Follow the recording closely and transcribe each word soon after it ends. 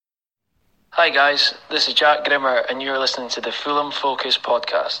Hi guys, this is Jack Grimmer and you're listening to the Fulham Focus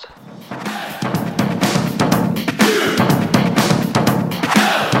podcast.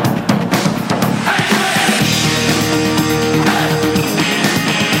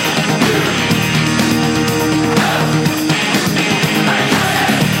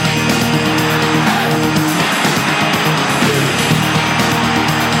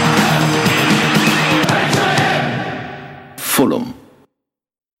 Fulham.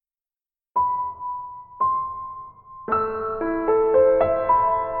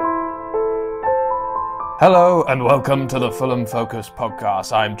 Hello and welcome to the Fulham Focus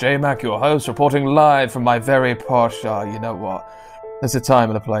podcast. I'm J-Mac, your host, reporting live from my very posh... you know what? There's a time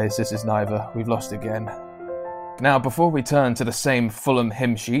and a place, this is neither. We've lost again. Now, before we turn to the same Fulham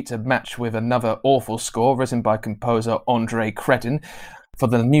hymn sheet, a match with another awful score written by composer Andre Cretin for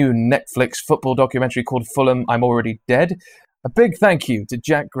the new Netflix football documentary called Fulham, I'm Already Dead, a big thank you to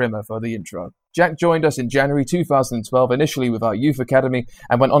Jack Grimmer for the intro. Jack joined us in January 2012, initially with our youth academy,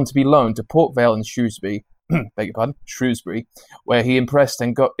 and went on to be loaned to Port Vale and Shrewsbury, where he impressed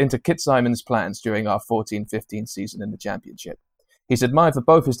and got into Kit Simon's plans during our 14-15 season in the Championship. He's admired for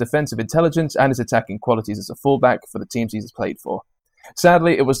both his defensive intelligence and his attacking qualities as a fullback for the teams he's played for.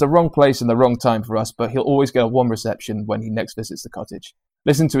 Sadly, it was the wrong place and the wrong time for us, but he'll always get a warm reception when he next visits the cottage.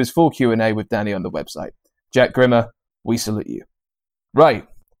 Listen to his full Q&A with Danny on the website. Jack Grimmer, we salute you. Right.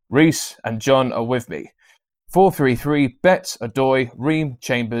 Reese and John are with me. 4-3-3, Betts, Adoy, Ream,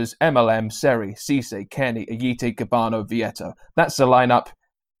 Chambers, MLM, Seri, Cisse, Kenny, Ayite, Cabano, Vieto. That's the lineup.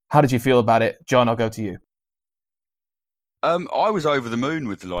 How did you feel about it? John, I'll go to you. I was over the moon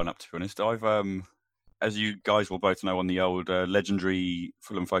with the lineup, to be honest. I've, as you guys will both know on the old legendary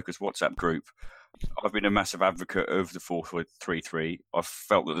Fulham Focus WhatsApp group, I've been a massive advocate of the 4-3-3. I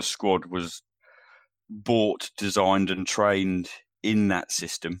felt that the squad was bought, designed and trained in that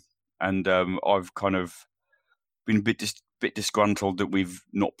system, and I've kind of been a bit disgruntled that we've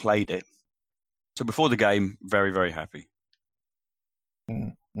not played it. So before the game, very, very happy.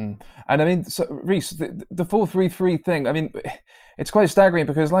 And I mean, so, Reese, the 4-3-3 thing, I mean, it's quite staggering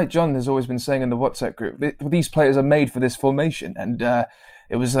because, like John has always been saying in the WhatsApp group, these players are made for this formation, and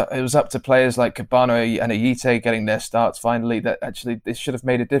it was up to players like Cabano and Ayite getting their starts finally that actually this should have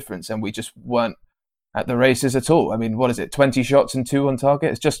made a difference, and we just weren't at the races at all. I mean, what is it, 20 shots and 2 on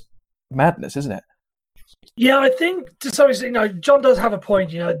target? It's just madness, isn't it? Yeah, I think to some extent, John does have a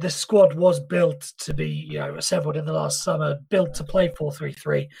point. This squad was built to be, assembled in the last summer, built to play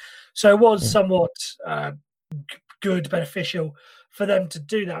 4-3-3. So it was somewhat good, beneficial for them to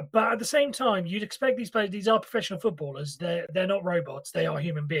do that. But at the same time, you'd expect these players, these are professional footballers. They're not robots. They are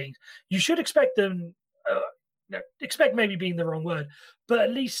human beings. You should expect them, expect maybe being the wrong word, but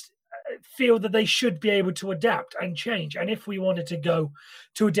at least feel that they should be able to adapt and change. And if we wanted to go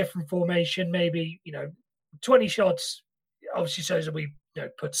to a different formation, maybe 20 shots obviously shows that we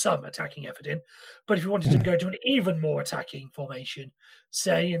put some attacking effort in, but if we wanted to go to an even more attacking formation,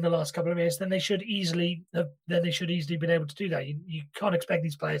 say in the last couple of years, then they should easily been able to do that. You can't expect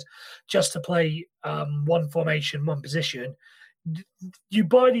these players just to play one formation, one position. You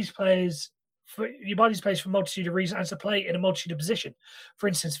buy these players for a multitude of reasons and to play in a multitude of position. For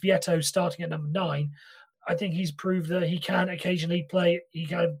instance, Vieto starting at number 9, I think he's proved that he can occasionally play. He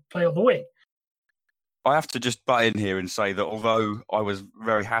can play on the wing. I have to just butt in here and say that although I was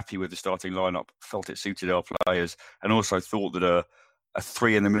very happy with the starting lineup, felt it suited our players, and also thought that a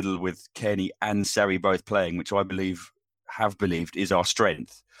 3 in the middle with Kenny and Seri both playing, which I have believed is our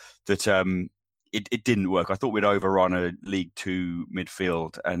strength, that it didn't work. I thought we'd overrun a League 2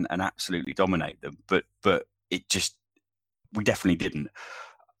 midfield and absolutely dominate them, but we definitely didn't.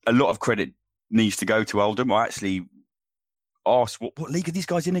 A lot of credit needs to go to Oldham. I actually asked what league are these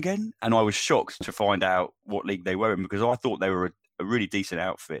guys in again, and I was shocked to find out what league they were in, because I thought they were a really decent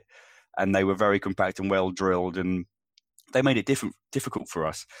outfit and they were very compact and well drilled, and they made it difficult for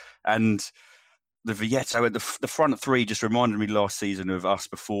us. And the Vieto at the front 3 just reminded me last season of us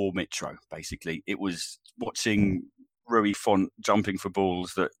before Mitro, basically. It was watching Rui Font jumping for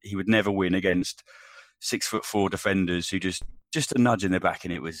balls that he would never win against 6'4" defenders who just a nudge in their back,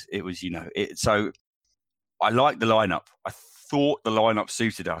 and it was so I liked the lineup. I thought the lineup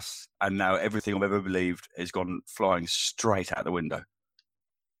suited us, and now everything I've ever believed has gone flying straight out the window.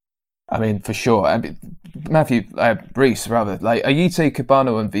 I mean, for sure. I mean, Reese, rather, like Ayite,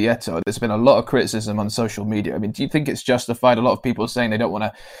 Cabano and Vieto, there's been a lot of criticism on social media. I mean, do you think it's justified? A lot of people saying they don't want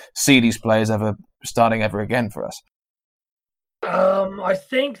to see these players starting ever again for us. I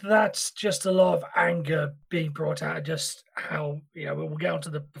think that's just a lot of anger being brought out, just how, we'll get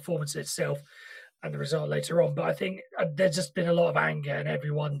onto the performance itself and the result later on. But I think there's just been a lot of anger, and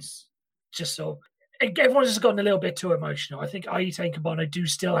everyone's just sort of, everyone's just gotten a little bit too emotional. I think Ayité and Kebano do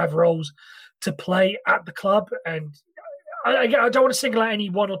still have roles to play at the club, and I don't want to single out any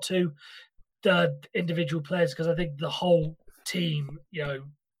one or two individual players, because I think the whole team,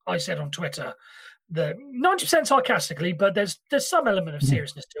 I said on Twitter that 90% sarcastically, but there's some element of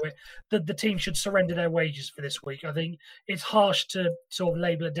seriousness to it, that the team should surrender their wages for this week. I think it's harsh to sort of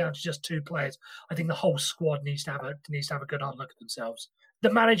label it down to just two players. I think the whole squad needs to have a good hard look at themselves.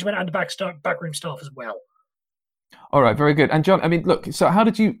 The management and the backroom staff as well. All right, very good. And John, I mean, look, so how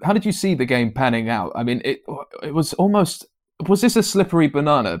did you see the game panning out? I mean, it was almost, was this a slippery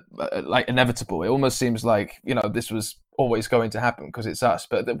banana, like inevitable? It almost seems like, this was always going to happen because it's us.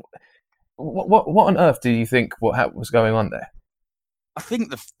 But what on earth do you think what was going on there? I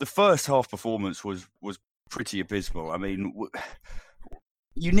think the first half performance was pretty abysmal. I mean,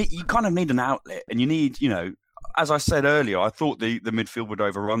 you kind of need an outlet, and you need, as I said earlier, I thought the midfield would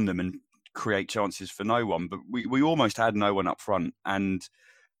overrun them and create chances for no one, but we almost had no one up front, and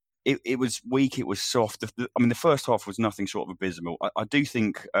it was weak, it was soft. The first half was nothing short of abysmal. I do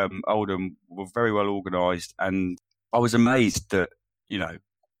think Oldham were very well organised, and I was amazed that,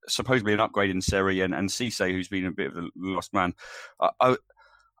 supposedly an upgrade in Seri and Cisse, who's been a bit of a lost man. I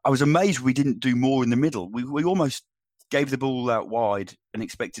was amazed we didn't do more in the middle. We almost gave the ball out wide and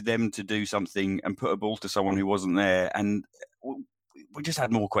expected them to do something and put a ball to someone who wasn't there, and we just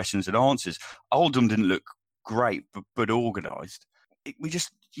had more questions than answers. Oldham didn't look great, but organised. We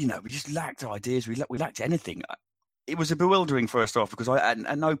just lacked ideas. We lacked anything. It was a bewildering first half because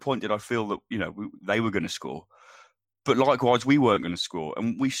at no point did I feel that they were going to score, but likewise we weren't going to score,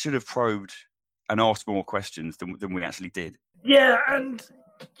 and we should have probed and asked more questions than we actually did. Yeah, and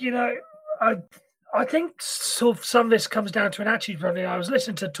I think sort of some of this comes down to an attitude problem. I was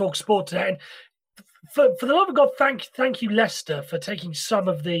listening to Talk Sport today, and for the love of God, thank you, Leicester, for taking some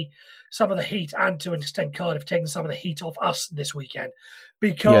of the heat, and to an extent Cardiff taking some of the heat off us this weekend,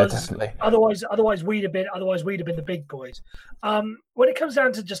 because otherwise we'd have been the big boys. When it comes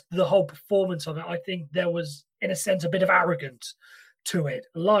down to just the whole performance of it, I think there was, in a sense, a bit of arrogance to it.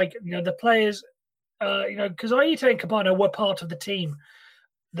 Like, the players, because Ayité and Kebano were part of the team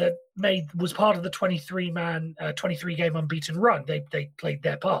that was part of the 23 game unbeaten run. They played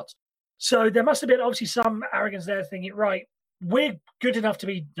their part. So there must have been obviously some arrogance there, thinking, right, we're good enough to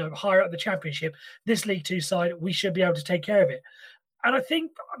be higher up the Championship. This League Two side, we should be able to take care of it. And I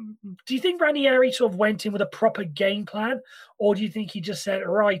think, do you think Ranieri sort of went in with a proper game plan, or do you think he just said,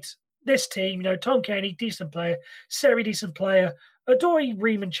 right, this team, Tom Cairney, decent player, Seri, decent player, Adoree,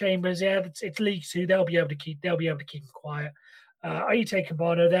 Riemann, Chambers, yeah, it's League Two, they'll be able to keep him quiet. Ayité,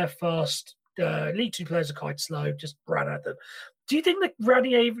 Kebano, they're fast. League Two players are quite slow. Just ran at them. Do you think that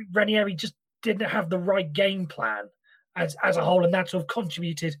Ranieri just didn't have the right game plan as a whole, and that sort of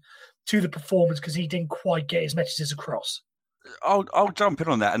contributed to the performance because he didn't quite get his messages across? I'll jump in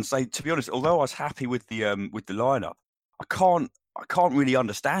on that and say, to be honest, although I was happy with the lineup, I can't really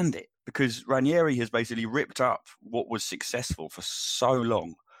understand it, because Ranieri has basically ripped up what was successful for so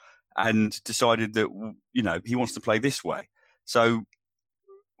long and decided that he wants to play this way. So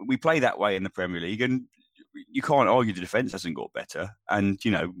we play that way in the Premier League, and you can't argue the defence hasn't got better, and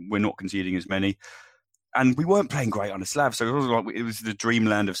we're not conceding as many, and we weren't playing great under Slav, so it wasn't like it was the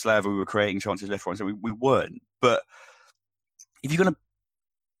dreamland of Slav. We were creating chances left, right, so we weren't. But if you're going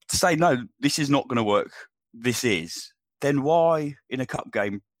to say no, this is not going to work, then why in a cup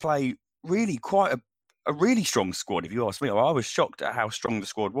game play really quite a really strong squad? If you ask me, I was shocked at how strong the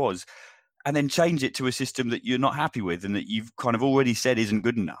squad was, and then change it to a system that you're not happy with and that you've kind of already said isn't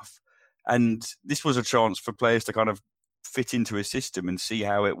good enough. And this was a chance for players to kind of fit into a system and see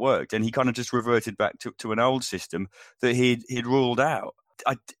how it worked. And he kind of just reverted back to an old system that he'd ruled out.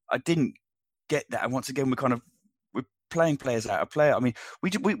 I didn't get that. And once again, we're playing players out of play. I mean, we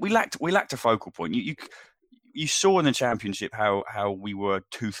lacked a focal point. You saw in the Championship how we were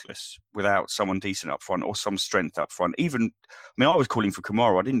toothless without someone decent up front or some strength up front. I was calling for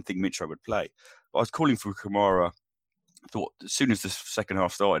Kamara. I didn't think Mitro would play, but I was calling for Kamara. I thought as soon as the second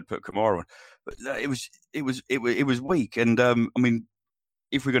half started, put Kamara on. But it was weak. And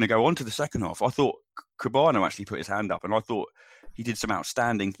if we're going to go on to the second half, I thought Kebano actually put his hand up, and I thought he did some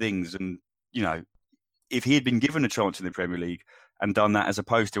outstanding things. And if he had been given a chance in the Premier League and done that as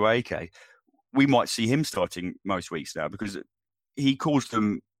opposed to AK, we might see him starting most weeks now, because he caused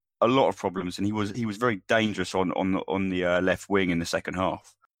them a lot of problems, and he was very dangerous on the left wing in the second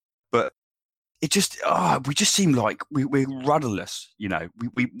half. But it just we just seem like we're rudderless.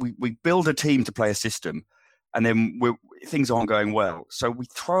 We build a team to play a system, and then things aren't going well, so we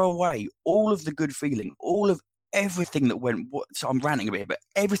throw away all of the good feeling, all of everything that went. So I'm ranting a bit, but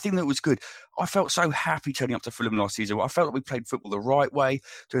everything that was good. I felt so happy turning up to Fulham last season. I felt like we played football the right way,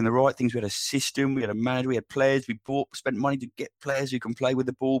 doing the right things. We had a system, we had a manager, we had players. We spent money to get players who can play with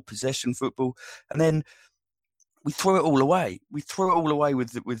the ball, possession football, and then we threw it all away. We threw it all away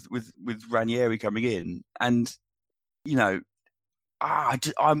with Ranieri coming in, and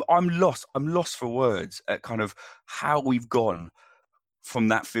I'm lost. I'm lost for words at kind of how we've gone from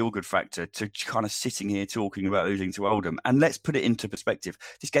that feel-good factor to kind of sitting here talking about losing to Oldham. And let's put it into perspective.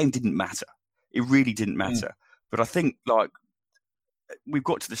 This game didn't matter. It really didn't matter. But I think, like, we've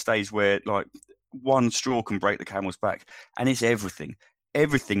got to the stage where, like, one straw can break the camel's back, and it's everything.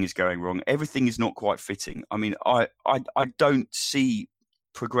 Everything is going wrong. Everything is not quite fitting. I mean, I don't see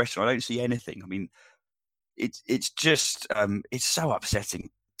progression. I don't see anything. I mean, it's just it's so upsetting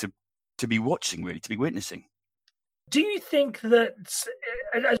to be watching, really, to be witnessing. Do you think that,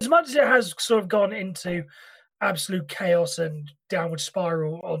 as much as it has sort of gone into absolute chaos and downward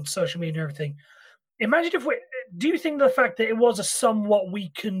spiral on social media and everything, do you think the fact that it was a somewhat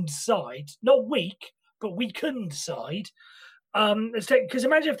weakened side, not weak, but weakened side, because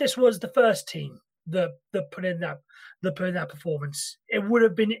imagine if this was the first team that put in that performance, it would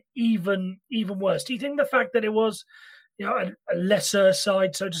have been even worse. Do you think the fact that it was, a lesser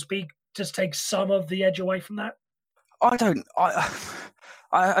side, so to speak, just takes some of the edge away from that? I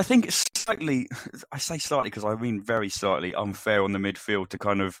think it's slightly, I say slightly because I mean very slightly unfair on the midfield to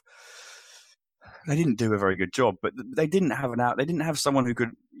kind of, they didn't do a very good job, but they didn't have they didn't have someone who could,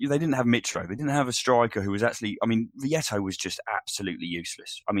 they didn't have Mitro, they didn't have a striker who was actually, I mean, Vietto was just absolutely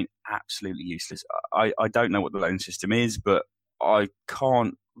useless. I mean, absolutely useless. I don't know what the loan system is, but I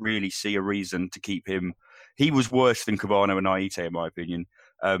can't really see a reason to keep him. He was worse than Cabano and Aite, in my opinion.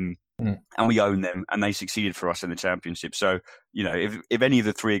 And we own them, and they succeeded for us in the Championship. So, if any of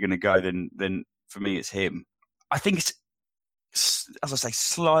the three are going to go, then for me, it's him. I think it's, as I say,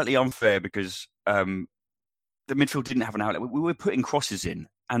 slightly unfair because the midfield didn't have an outlet. We were putting crosses in,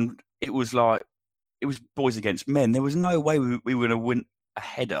 and it was boys against men. There was no way we were going to win a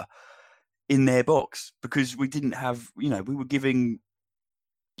header in their box because we didn't have, we were giving,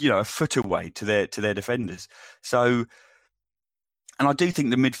 a foot away to their defenders. So. And I do think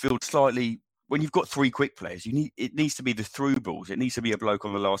the midfield slightly, when you've got three quick players, it needs to be the through balls. It needs to be a bloke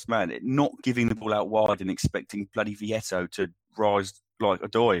on the last man, not giving the ball out wide and expecting bloody Vietto to rise like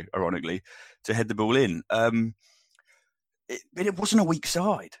Odoi, ironically, to head the ball in. But it wasn't a weak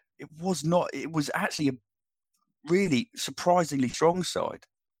side. It was not. It was actually a really surprisingly strong side,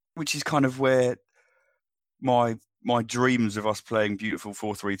 which is kind of where my dreams of us playing beautiful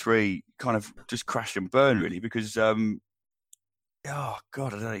 4-3-3 kind of just crash and burn, really, because. Oh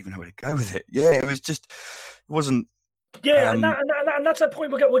God, I don't even know where to go with it. Yeah, it wasn't. Yeah, and that's a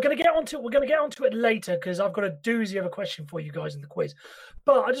point we're going to get onto. We're going to get onto it later because I've got a doozy of a question for you guys in the quiz.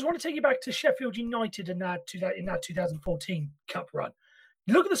 But I just want to take you back to Sheffield United in that 2014 Cup run.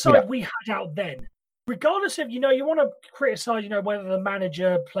 Look at the side we had out then. Regardless of you want to criticise whether the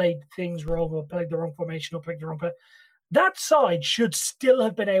manager played things wrong or played the wrong formation or picked the wrong player, that side should still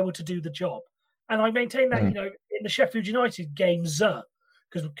have been able to do the job. And I maintain that, in the Sheffield United game,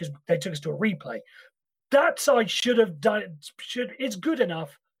 because they took us to a replay, that side should have done it. It's good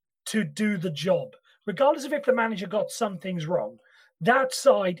enough to do the job, regardless of if the manager got some things wrong. That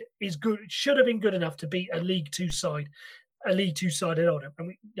side is good. It should have been good enough to beat a League Two side at Oldham.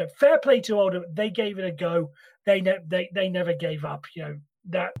 And fair play to Oldham. They gave it a go. They never gave up.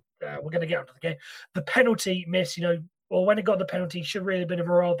 That we're going to get onto the game. The penalty miss. Or when it got the penalty, should really have been a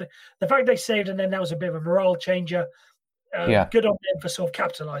morale. The fact they saved and then that was a bit of a morale changer. Good on them for sort of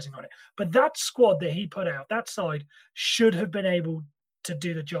capitalising on it. But that squad that he put out, that side, should have been able to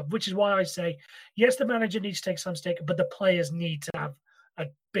do the job, which is why I say, yes, the manager needs to take some stake, but the players need to have a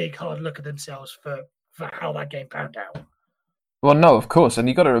big, hard look at themselves for how that game panned out. Well, no, of course. And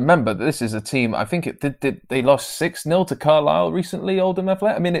you've got to remember that this is a team, I think they lost 6-0 to Carlisle recently, Oldham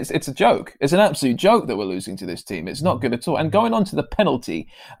Athletic. I mean, it's a joke. It's an absolute joke that we're losing to this team. It's not good at all. And going on to the penalty,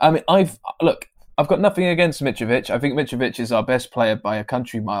 I mean, I've got nothing against Mitrovic. I think Mitrovic is our best player by a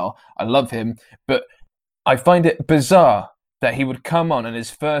country mile. I love him. But I find it bizarre that he would come on and his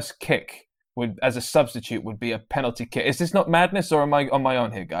first kick as a substitute would be a penalty kick. Is this not madness or am I on my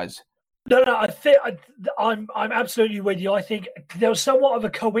own here, guys? No, I think I'm absolutely with you. I think there was somewhat of a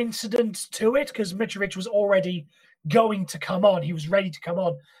coincidence to it because Mitrovic was already going to come on. He was ready to come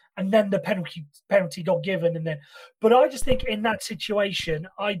on, and then the penalty got given. But I just think in that situation,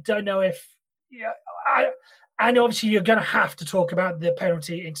 I don't know if And obviously, you're going to have to talk about the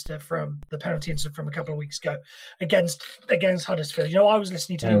penalty incident from a couple of weeks ago against Huddersfield. I was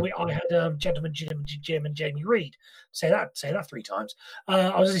listening to I had Gentleman Jim and Jamie Reid say that 3 times.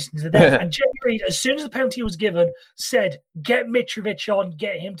 I was listening to them, and Jamie Reid, as soon as the penalty was given, said, "Get Mitrovic on,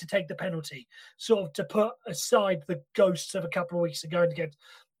 get him to take the penalty," sort of to put aside the ghosts of a couple of weeks ago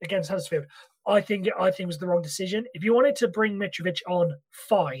against Huddersfield. I think it was the wrong decision. If you wanted to bring Mitrovic on,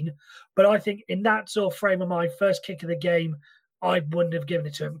 fine. But I think in that sort of frame of mind, first kick of the game, I wouldn't have given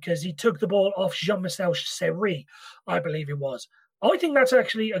it to him because he took the ball off Jean-Michel Seri, I believe it was. I think that's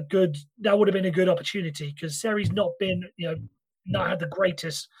actually that would have been a good opportunity because Seri's not been, not had the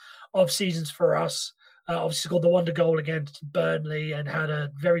greatest of seasons for us. Obviously scored the wonder goal against Burnley and had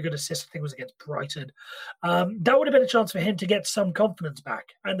a very good assist, I think it was against Brighton. That would have been a chance for him to get some confidence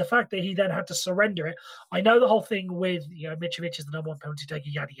back. And the fact that he then had to surrender it, I know the whole thing with Mitrovic is the number one penalty taker,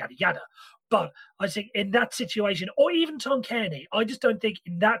 yada, yada, yada. But I think in that situation, or even Tom Cairney, I just don't think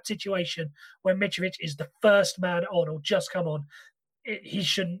in that situation when Mitrovic is the first man on or just come on, he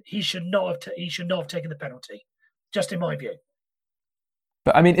should not have taken the penalty, just in my view.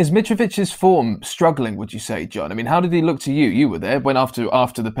 But I mean, is Mitrovic's form struggling, would you say, John? I mean, how did he look to you? You were there when after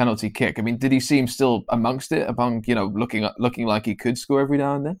the penalty kick. I mean, did he seem still amongst it, looking like he could score every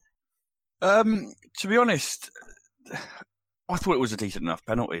now and then? To be honest, I thought it was a decent enough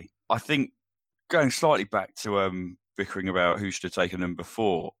penalty. I think going slightly back to bickering about who should have taken them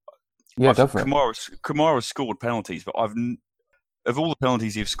before. Yeah, go for it. Kamara scored penalties, but of all the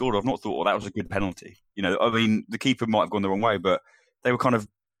penalties he's scored, I've not thought, well, that was a good penalty. I mean, the keeper might have gone the wrong way, but they were kind of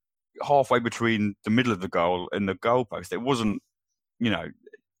halfway between the middle of the goal and the goalpost. It wasn't,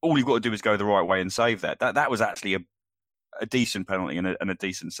 all you've got to do is go the right way and save that. That was actually a decent penalty and a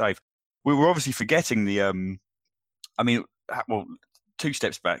decent save. We were obviously forgetting two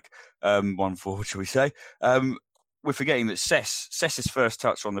steps back, one forward, shall we say. We're forgetting that Cess's first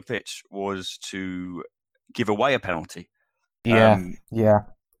touch on the pitch was to give away a penalty. Yeah.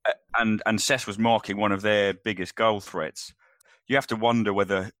 And Cess was marking one of their biggest goal threats. You have to wonder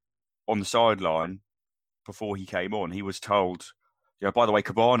whether on the sideline, before he came on, he was told, by the way,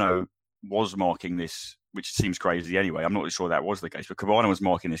 Cabano was marking this, which seems crazy anyway. I'm not really sure that was the case, but Cabano was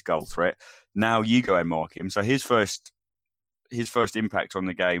marking this goal threat. Now you go and mark him. So his first impact on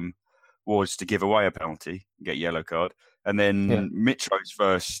the game was to give away a penalty, get a yellow card. And then Mitro's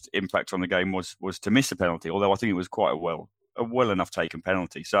first impact on the game was to miss a penalty, although I think it was quite a well enough taken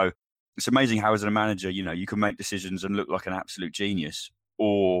penalty. So it's amazing how, as a manager, you can make decisions and look like an absolute genius,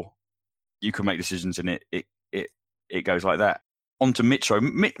 or you can make decisions and it goes like that. On to Mitro.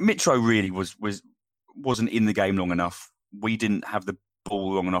 Mitro really wasn't in the game long enough. We didn't have the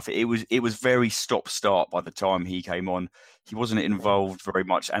ball long enough. It was very stop-start by the time he came on. He wasn't involved very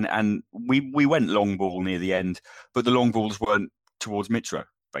much, and we went long ball near the end, but the long balls weren't towards Mitro,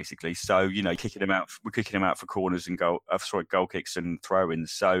 basically. So we're kicking him out for corners and goal kicks and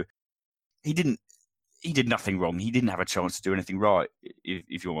throw-ins. So he did nothing wrong. He didn't have a chance to do anything right,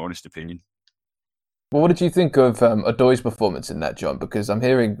 if you're my honest opinion. Well, what did you think of Oddoi's performance in that, John? Because I'm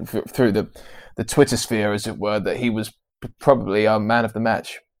hearing through the Twitter sphere, as it were, that he was probably our man of the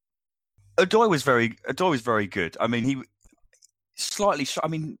match. Odoi was very good. I mean, he slightly. I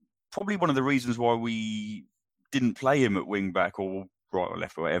mean, probably one of the reasons why we didn't play him at wing back or right or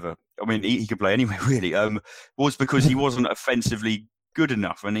left or whatever. I mean, he could play anywhere really. Was because he wasn't offensively good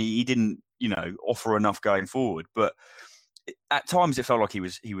enough, and he didn't, offer enough going forward. But at times it felt like he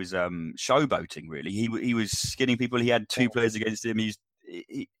was showboating. Really, he was skinning people. He had 2 players against him.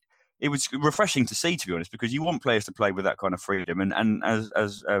 It was refreshing to see, to be honest, because you want players to play with that kind of freedom. And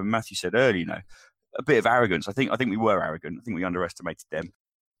as Matthew said earlier, a bit of arrogance. I think we were arrogant. I think we underestimated them.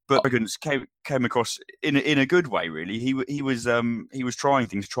 But arrogance came across in a good way. Really, he was trying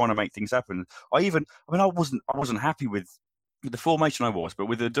to make things happen. I wasn't happy with the formation I was, but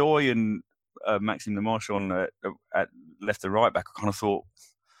with Odoi and Maxime Le Marchand at left and right back, I kind of thought,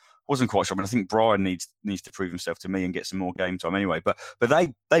 wasn't quite sure. I mean, I think Brian needs to prove himself to me and get some more game time anyway. But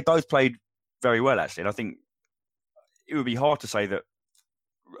they both played very well, actually. And I think it would be hard to say that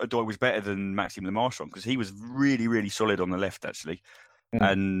Odoi was better than Maxime Le Marchand, because he was really, really solid on the left, actually.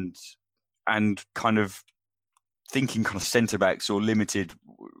 And kind of thinking kind of centre-backs or limited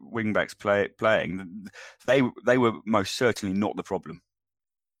wing-backs playing, they were most certainly not the problem.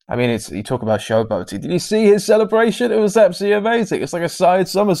 I mean, you talk about showboating. Did you see his celebration? It was absolutely amazing. It's like a side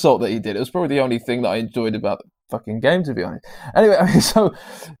somersault that he did. It was probably the only thing that I enjoyed about the fucking game, to be honest. Anyway,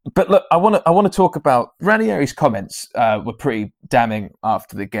 but look, I want to talk about Ranieri's comments. Were pretty damning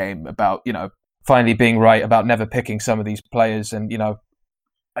after the game about finally being right about never picking some of these players, and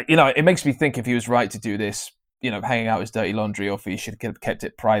it makes me think if he was right to do this hanging out his dirty laundry, or if he should have kept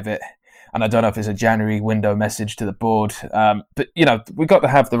it private. And I don't know if it's a January window message to the board. But, we've got to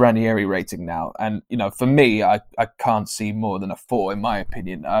have the Ranieri rating now. And, for me, I can't see more than a 4, in my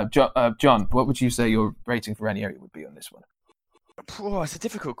opinion. John, what would you say your rating for Ranieri would be on this one? Oh, it's a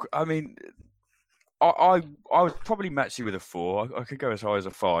difficult... I mean, I would probably match you with a 4. I could go as high as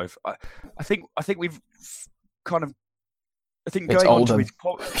a 5. I think we've kind of... I think going on to his...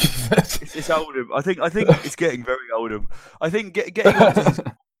 it's Oldham. I think it's getting very Oldham. I think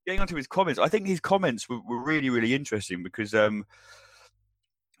getting onto his comments, I think his comments were really, really interesting because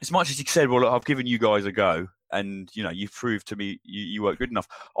as much as he said, well, look, I've given you guys a go and, you've proved to me you weren't good enough.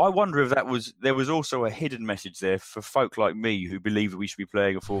 I wonder if there was also a hidden message there for folk like me who believe that we should be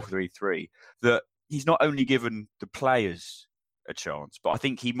playing a 4-3-3, that he's not only given the players a chance, but I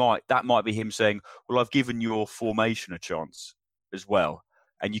think that might be him saying, well, I've given your formation a chance as well.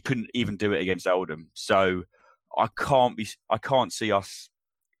 And you couldn't even do it against Oldham. So I can't see us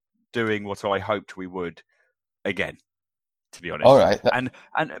doing what I hoped we would again, to be honest. All right.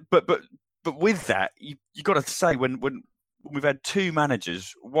 But with that, you got to say when we've had 2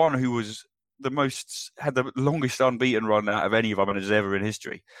 managers, one who was had the longest unbeaten run out of any of our managers ever in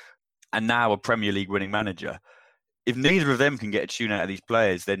history, and now a Premier League winning manager. If neither of them can get a tune out of these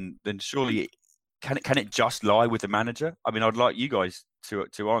players, then surely can it just lie with the manager? I mean, I'd like you guys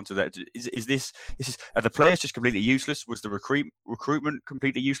to answer that. Are the players just completely useless? Was the recruitment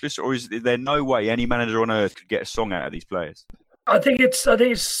completely useless, or is there no way any manager on earth could get a song out of these players? I think it's sort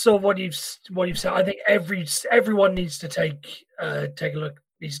of what you've said. I think everyone needs to take a look.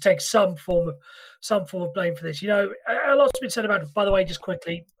 Needs to take some form of blame for this. A lot's been said about it. By the way, just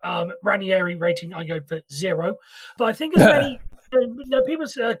quickly, Ranieri rating, I go for 0. But I think as many people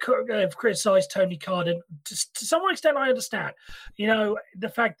have criticised Tony Carden to some extent. I understand. The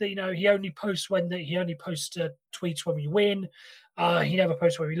fact that he only posts tweets when we win. He never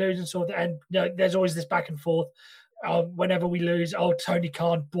posts when we lose, and sort of. And there's always this back and forth. Whenever we lose, Tony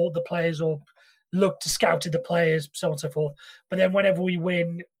Khan bought the players or scouted the players, so on and so forth. But then whenever we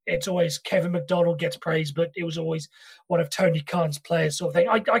win, it's always Kevin McDonald gets praised, but it was always one of Tony Khan's players, sort of thing.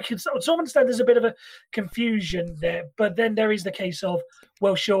 I can sort of understand there's a bit of a confusion there, but then there is the case of,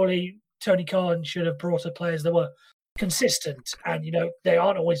 well, surely Tony Khan should have brought the players that were consistent, and they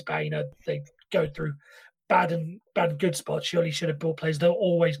aren't always bad. They go through bad and good spots. Surely he should have brought players that are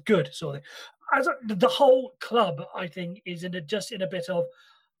always good, sort of thing. The whole club, I think, is in a bit of.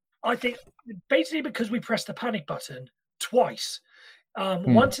 I think basically because we pressed the panic button twice.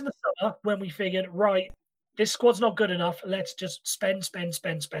 Once in the summer when we figured, right, this squad's not good enough. Let's just spend.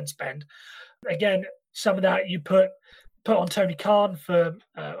 Again, some of that you put on Tony Khan for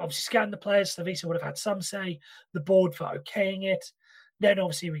obviously scouting the players. Slavisa would have had some say. The board for okaying it. Then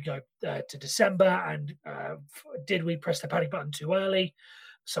obviously we go to December and did we press the panic button too early?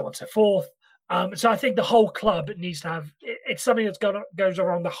 So on and so forth. So I think the whole club needs to have. It's something that goes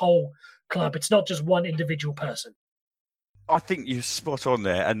around the whole club. It's not just one individual person. I think you're spot on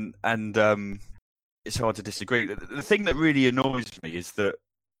there, and it's hard to disagree. The thing that really annoys me is that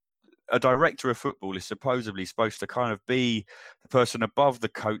a director of football is supposedly supposed to kind of be the person above the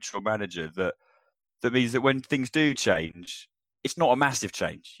coach or manager. That means that when things do change, it's not a massive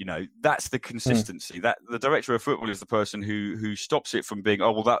change. That's the consistency. That the director of football is the person who stops it from being,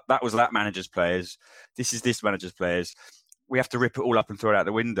 oh, well, that was that manager's players. This is this manager's players. We have to rip it all up and throw it out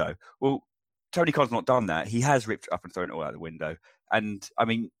the window. Well, Tony Khan's not done that. He has ripped it up and thrown it all out the window. And I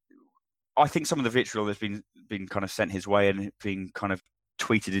mean, I think some of the vitriol that's been kind of sent his way and being kind of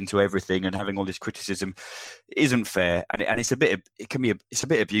tweeted into everything and having all this criticism isn't fair. And it's a bit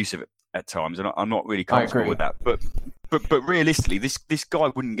abusive at times. And I'm not really comfortable with that. But realistically, this guy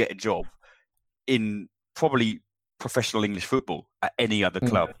wouldn't get a job in probably professional English football at any other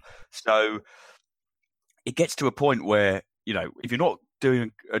club. So it gets to a point where, if you're not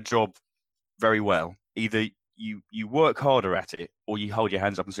doing a job very well, either you work harder at it or you hold your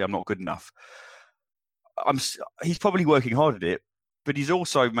hands up and say, I'm not good enough. He's probably working hard at it, but he's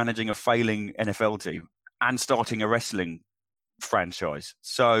also managing a failing NFL team and starting a wrestling franchise.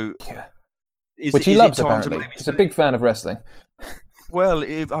 So... Yeah. Which he loves, apparently. He's a big fan of wrestling. Well,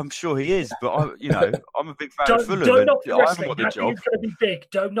 I'm sure he is, but I'm a big fan of Fulham. Don't knock the I wrestling. haven't got the That's job. going to be big.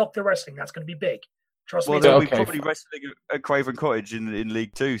 Don't knock the wrestling. That's going to be big. Trust me. Well, they'll be probably wrestling at Craven Cottage in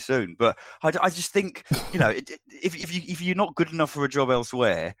League Two soon. But I just think, if you're not good enough for a job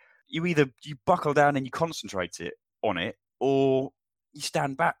elsewhere, you buckle down and you concentrate on it, or you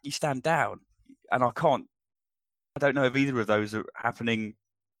stand back, you stand down. And I don't know if either of those are happening.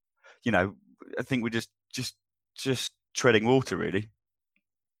 I think we're just treading water, really.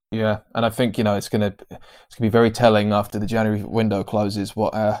 Yeah, and I think it's gonna be very telling after the January window closes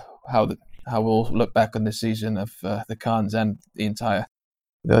what how we'll look back on this season of the Khans and the entire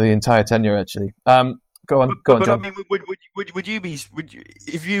tenure actually. Go on, But I John. mean, would you be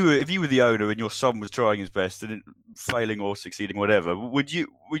if you were the owner and your son was trying his best and failing or succeeding, whatever? Would you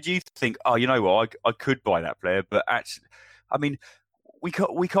think, oh, you know what, I could buy that player, but actually, I mean, we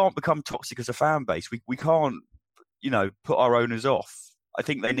can't become toxic as a fan base. We can't put our owners off. I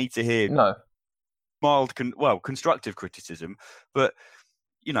think they need to hear No. mild, constructive criticism, but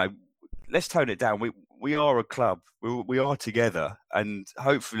let's tone it down. We are a club. We are together, and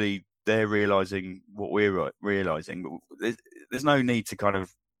hopefully they're realising what we're realising. There's no need to kind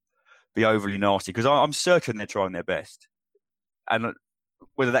of be overly nasty, because I'm certain they're trying their best. And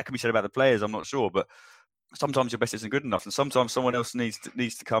whether that can be said about the players, I'm not sure. But sometimes your best isn't good enough, and sometimes someone else needs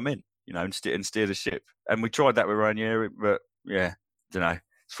to come in, and steer the ship. And we tried that with Ranieri, but yeah, I don't know.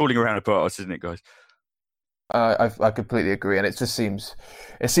 It's falling around apart us, isn't it, guys? I completely agree, and it seems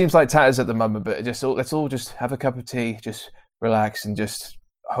like tatters at the moment. But let's all just have a cup of tea, just relax, and just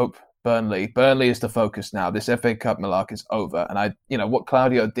hope Burnley is the focus now. This FA Cup malark is over, and what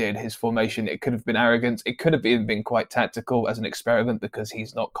Claudio did, his formation, it could have been arrogant. It could have even been quite tactical as an experiment, because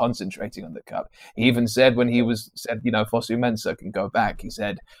he's not concentrating on the cup. He even said when he said Fosu Mensah can go back. He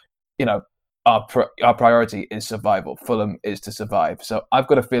said, our priority is survival. Fulham is to survive. So I've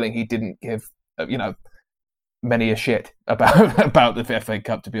got a feeling he didn't give many a shit about the FA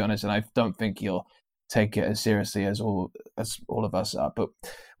Cup, to be honest, and I don't think he'll take it as seriously as all of us are. But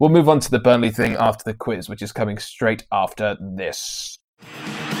we'll move on to the Burnley thing after the quiz, which is coming straight after this.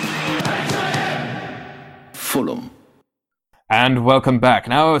 Fulham. And welcome back.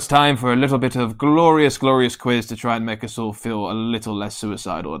 Now it's time for a little bit of glorious quiz to try and make us all feel a little less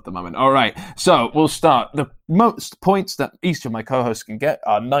suicidal at the moment. All right, so we'll start. The most points that each of my co-hosts can get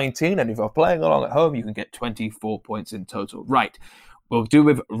are 19, and if you're playing along at home, you can get 24 points in total. Right, we'll do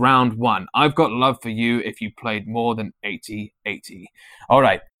with round one. I've got love for you if you played more than 80-80. All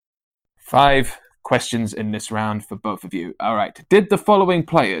right, 5 questions in this round for both of you. All right. Did the following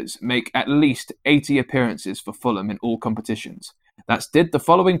players make at least 80 appearances for Fulham in all competitions? Did the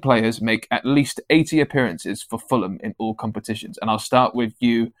following players make at least 80 appearances for Fulham in all competitions? And I'll start with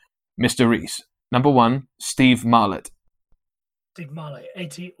you, Mr. Rees. Number 1, Steve Marlett. Steve Marlett,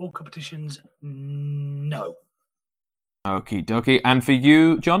 80 all competitions, no. Okie dokie. And for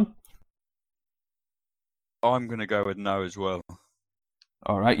you, John? I'm going to go with no as well.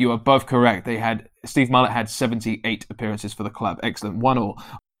 All right, you are both correct. Steve Marlett had 78 appearances for the club. Excellent. 1-1.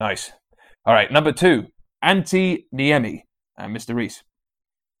 Nice. All right, number 2, Antti Niemi. And Mr. Rees?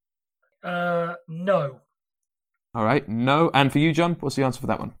 No. All right, no. And for you, John, what's the answer for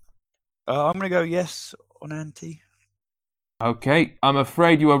that one? I'm going to go yes on Antti. Okay, I'm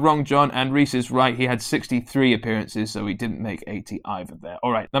afraid you are wrong, John, and Rees is right. He had 63 appearances, so he didn't make 80 either there.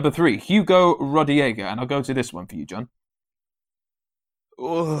 All right, number 3, Hugo Rodallega. And I'll go to this one for you, John.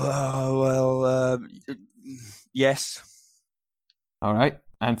 Yes. All right.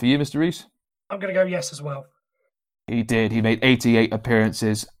 And for you, Mr. Rees? I'm going to go yes as well. He did. He made 88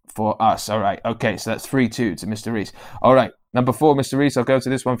 appearances for us. All right. Okay, so that's 3-2 to Mr. Rees. All right. Number 4, Mr. Rees, I'll go to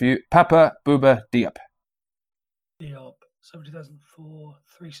this one for you. Papa Bouba Diop. Diop, 2004,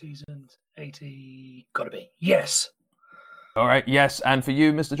 3 seasons, 80. Got to be. Yes. All right. Yes. And for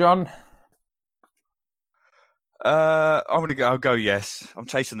you, Mr. John? I'll go yes. I'm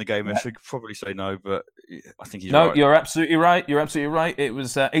chasing the game. I should probably say no, but I think he's right. No, you're absolutely right. You're absolutely right. It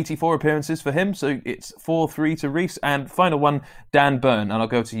was 84 appearances for him, so it's 4-3 to Rees. And final one, Dan Burn. And I'll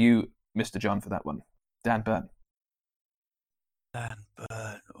go to you, Mr. John, for that one. Dan Burn. Dan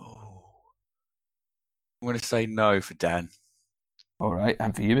Burn. Oh. I'm going to say no for Dan. All right.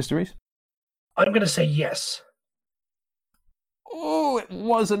 And for you, Mr. Rees? I'm going to say yes. Oh, it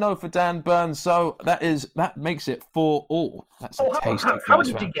was a no for Dan Burn, so that makes it 4-4. That's a tasty how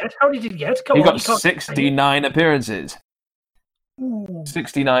did he get? How did he get? He got 69 appearances. Ooh.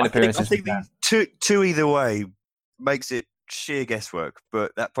 69 appearances. I think two either way makes it sheer guesswork,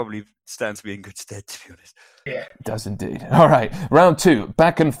 but that probably stands to be in good stead, to be honest. Yeah. It does indeed. All right, round 2,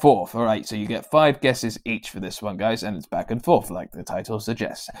 back and forth. All right, so you get 5 guesses each for this one, guys, and it's back and forth, like the title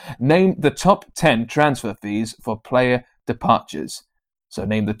suggests. Name the top 10 transfer fees for player departures. So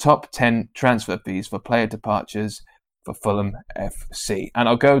name the top 10 transfer fees for player departures for Fulham FC. And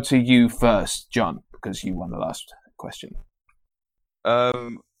I'll go to you first, John, because you won the last question.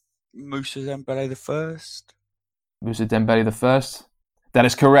 Moussa Dembele the first. Moussa Dembele the first. That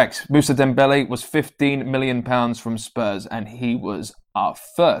is correct. Moussa Dembele was £15 million from Spurs, and he was our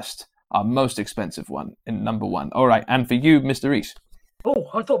most expensive one, in number 1. All right, and for you, Mr. Rees? Oh,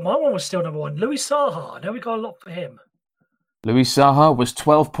 I thought my one was still number one. Louis Saha. I know we got a lot for him. Louis Saha was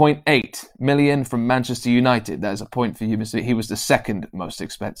 12.8 million from Manchester United. That is a point for you, Mr. He was the second most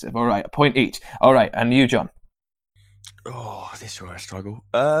expensive. All right, a point each. All right, and you, John? Oh, this is where I struggle.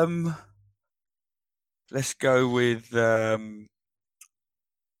 Let's go with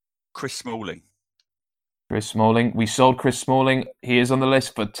Chris Smalling. Chris Smalling. We sold Chris Smalling. He is on the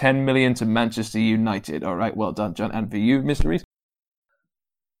list for 10 million to Manchester United. All right, well done, John. And for you, Mr. Reese?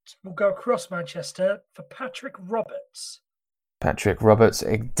 We'll go across Manchester for Patrick Roberts. Patrick Roberts,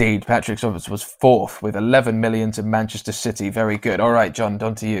 indeed. Patrick Roberts was fourth with 11 million to Manchester City. Very good. All right, John,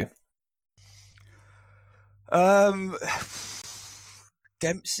 on to you. Dempsey. I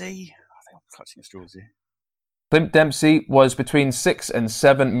think I'm clutching at straws here. Clint Dempsey was between 6 and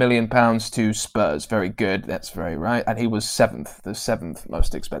 7 million pounds to Spurs. Very good. That's very right. And he was the seventh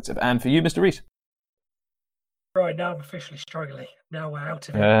most expensive. And for you, Mr. Reese? Right, now I'm officially struggling. Now we're out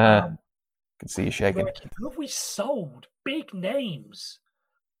of it. Can see you shaking. Who have we sold? Big names.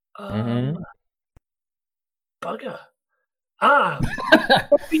 Mhm. Bugger.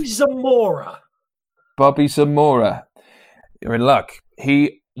 Bobby Zamora. Bobby Zamora. You're in luck.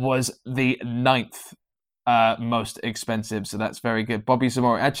 He was the 9th most expensive, so that's very good. Bobby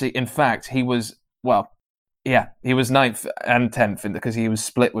Zamora. Actually, in fact, he was 9th and 10th because he was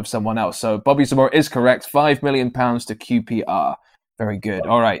split with someone else. So Bobby Zamora is correct. £5 million to QPR. Very good.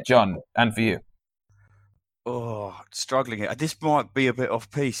 All right, John, and for you. Oh, struggling here. This might be a bit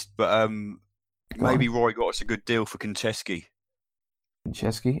off piece, but maybe Roy got us a good deal for Konchesky.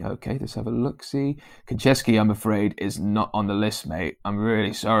 Konchesky, okay, let's have a look-see. Konchesky, I'm afraid, is not on the list, mate. I'm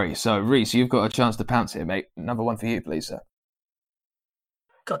really sorry. So, Reese, you've got a chance to pounce here, mate. Number one for you, please, sir.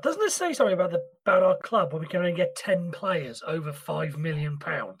 God, doesn't it say something about our club where we can only get 10 players over £5 million?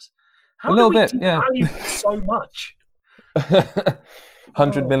 How a little do we bit, yeah. value so much?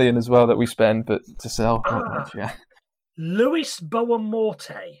 100 million as well that we spend, but to sell, not much, yeah. Luis Boa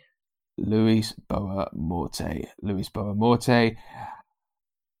Morte. Luis Boa Morte.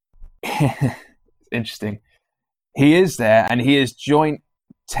 Interesting. He is there, and he is joint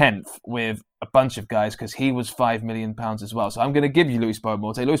 10th with a bunch of guys because he was £5 million as well. So I'm going to give you Luis Boa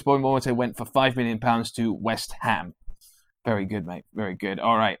Morte. Luis Boa Morte went for £5 million to West Ham. Very good, mate. Very good.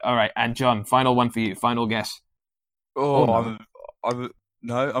 All right. And John, final one for you. Final guess. I'm a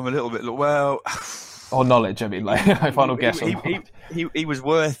little bit well. Or knowledge. I mean, like my final guess. He was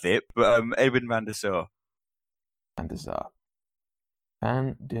worth it, but Edwin van der Sar. Van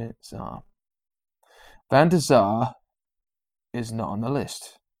der Sar is not on the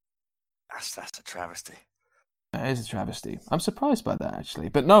list. That's a travesty. That is a travesty. I'm surprised by that, actually.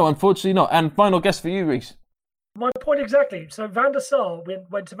 But no, unfortunately not. And final guess for you, Reese. My point exactly. So Van der Sar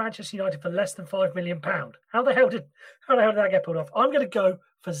went to Manchester United for less than £5 million. How the hell did that get pulled off? I'm going to go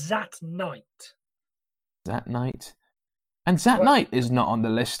for Zat Knight. Zat Knight. And Zat Knight is not on the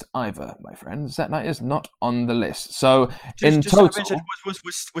list either, my friend. Zat Knight is not on the list. So in total,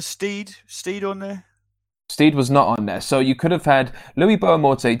 was Steed on there? Steed was not on there. So you could have had Louis Boa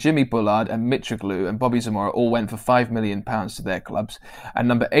Morte, Jimmy Bullard, and Mitroglou and Bobby Zamora all went for £5 million to their clubs. And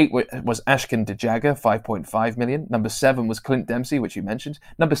number 8 was Ashkan Dejaga, 5.5 million. Number 7 was Clint Dempsey, which you mentioned.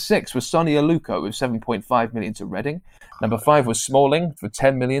 Number 6 was Sonny Aluko with 7.5 million to Reading. Number 5 was Smalling for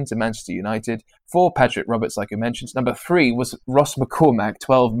 10 million to Manchester United. 4, Patrick Roberts, like you mentioned. Number 3 was Ross McCormack,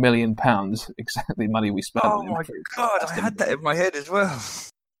 £12 million. Exactly the money we spent. Oh my God, I had that in my head as well.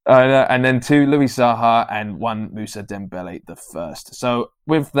 And then 2, Louis Saha, and 1, Moussa Dembele, the first. So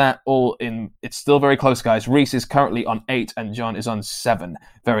with that all in, it's still very close, guys. Reese is currently on 8 and John is on 7.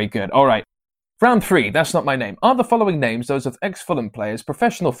 Very good. All right. Round 3, that's not my name. Are the following names those of ex-Fulham players,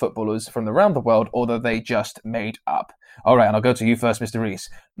 professional footballers from around the world, or that they just made up? All right, and I'll go to you first, Mr. Reese.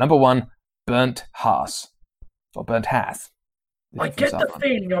 Number 1, Bernd Haas. Or Bernd Haas. I get the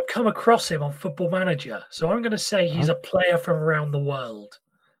feeling I've come across him on Football Manager, so I'm going to say he's a player from around the world.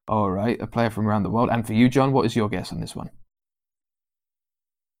 All right, a player from around the world. And for you, John, what is your guess on this one?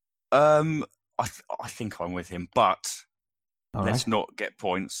 I think I'm with him, but let's not get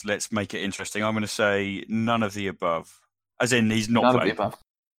points. Let's make it interesting. I'm going to say none of the above. As in, he's not none of the above.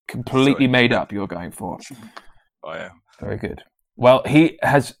 Completely made up, you're going for. I am. Very good. Well, he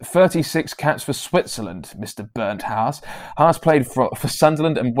has 36 caps for Switzerland, Mr. Bernd Haas. Haas played for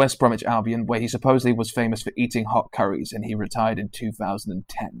Sunderland and West Bromwich Albion, where he supposedly was famous for eating hot curries, and he retired in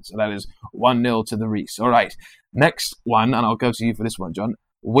 2010. So that is 1-0 to the Reese. All right, next one, and I'll go to you for this one, John.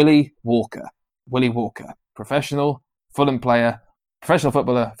 Willie Walker. Willie Walker, professional, Fulham player, professional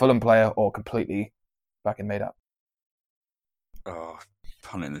footballer, Fulham player, or completely fucking made up? Oh,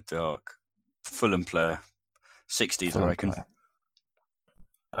 punt in the dark. Fulham player. 60s, Fulham I reckon. Player.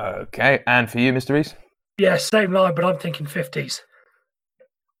 Okay, and for you, Mr. Reese? Yeah, same line, but I'm thinking 50s.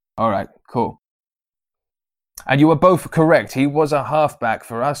 All right, cool. And you were both correct. He was a halfback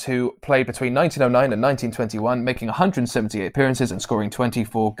for us who played between 1909 and 1921, making 178 appearances and scoring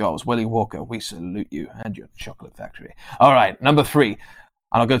 24 goals. Willie Walker, we salute you and your chocolate factory. All right, number 3. And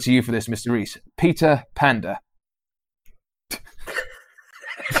I'll go to you for this, Mr. Reese. Peter Panda.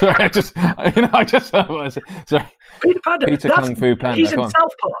 Sorry, I just sorry. Peter Panda. Peter Kung Fu Panda. He's in South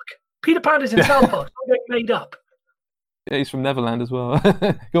Park. Peter Panda's in South Park. Don't get made up. Yeah, he's from Neverland as well.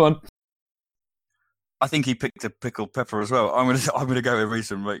 Go on. I think he picked a pickled pepper as well. I'm gonna go with Reese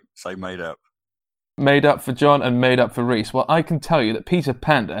and say made up. Made up for John and made up for Reese. Well, I can tell you that Peter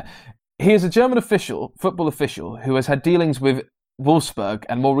Panda, he is a German football official, who has had dealings with Wolfsburg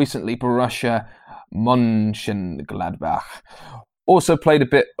and more recently Borussia Mönchengladbach. Also played a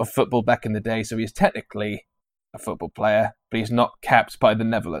bit of football back in the day, so he's technically a football player, but he's not capped by the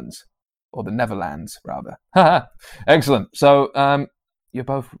Netherlands. Or the Neverlands, rather. Excellent. So, you're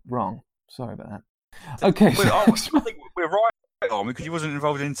both wrong. Sorry about that. Okay. I think we're right on because he wasn't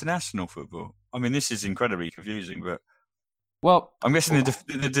involved in international football. I mean, this is incredibly confusing, but well, I'm guessing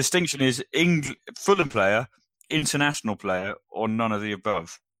the distinction is Fulham player, international player, or none of the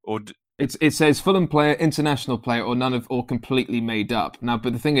above. Or it says Fulham player, international player, or none of, or completely made up. Now,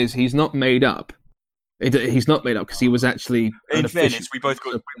 but the thing is, he's not made up. He's not made up because he was actually. In fairness, we both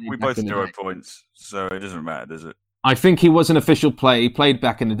 0 points, so it doesn't matter, does it? I think he was an official play. He played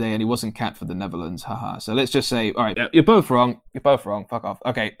back in the day, and he wasn't capped for the Netherlands. Haha. So let's just say, all right, you're both wrong. You're both wrong. Fuck off.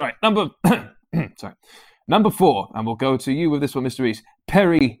 Okay, all right. Number 4, and we'll go to you with this one, Mr. Reese.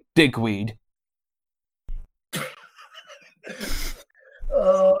 Perry Digweed.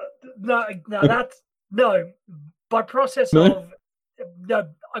 No. By process of no,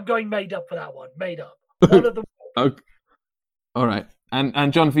 I'm going made up for that one. Made up. One of them. Okay. All right,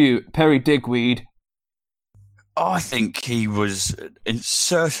 and John, for you, Perry Digweed. I think he was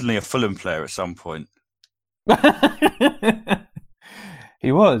certainly a Fulham player at some point.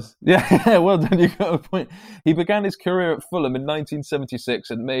 He was. Yeah, well done, you got a point. He began his career at Fulham in 1976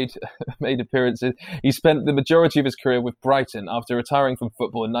 and made appearances. He spent the majority of his career with Brighton. After retiring from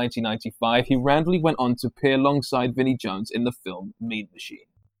football in 1995, he randomly went on to appear alongside Vinnie Jones in the film Mean Machine.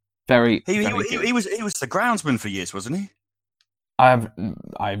 He was the groundsman for years, wasn't he? I have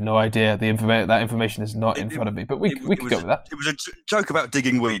no idea. That information is not in front of me, but we could go with that. It was a joke about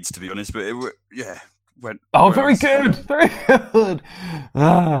digging weeds, to be honest, but very good, very good.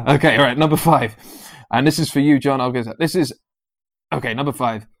 Okay, all right, number 5, and this is for you, John. I'll go. This is okay. Number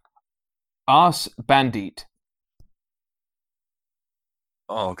 5, Ars Bandit.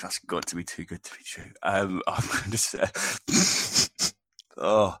 Oh, that's got to be too good to be true. I'm going to say,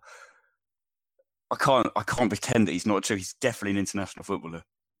 I can't pretend that he's not true. He's definitely an international footballer.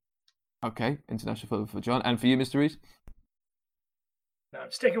 Okay, international footballer for John. And for you, Mr. Reese? No,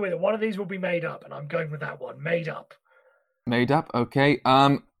 I'm sticking with it. One of these will be made up, and I'm going with that one. Made up. Made up, okay.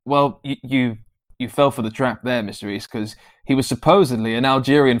 Well, you fell for the trap there, Mr. Reese, because he was supposedly an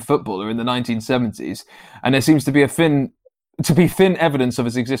Algerian footballer in the 1970s, and there seems to be thin evidence of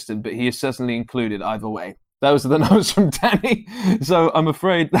his existence, but he is certainly included either way. Those are the notes from Danny. So I'm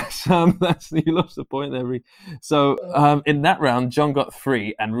afraid that's you lost the point there, Reese. So in that round, John got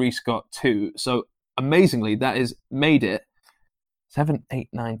 3 and Reese got 2. So amazingly, that has made it 7, 8,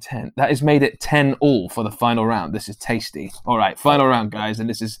 9, 10. That has made it 10 all for the final round. This is tasty. All right, final round, guys, and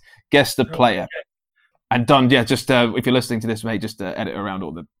this is guess the player. And Don, yeah, just if you're listening to this, mate, just edit around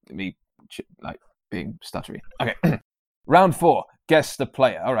all me being stuttery. Okay, round 4. Guess the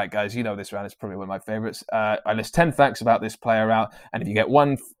player. All right, guys, you know this round is probably one of my favorites. I list 10 facts about this player out, and if you get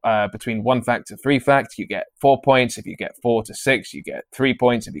between 1 fact to 3 facts, you get 4 points. If you get 4 to 6, you get 3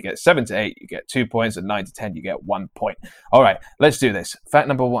 points. If you get 7 to 8, you get 2 points, and 9 to 10, you get 1 point. All right, let's do this. Fact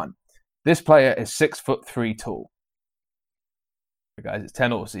number 1: this player is 6'3" tall. Guys, it's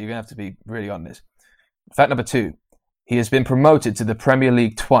 10 all, so you're gonna have to be really on this. Fact number 2: he has been promoted to the Premier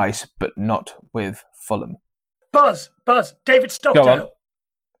League twice, but not with Fulham. Buzz, David Stockdale. Go on.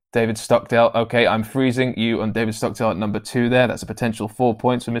 David Stockdale. Okay, I'm freezing you on David Stockdale at number 2 there. That's a potential 4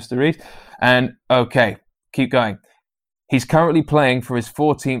 points for Mr. Reed. And, okay, keep going. He's currently playing for his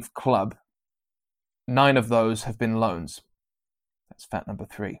 14th club. 9 of those have been loans. That's fact number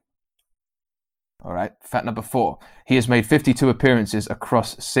 3. All right, fact number 4. He has made 52 appearances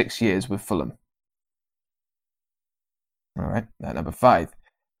across 6 years with Fulham. All right, fact number 5.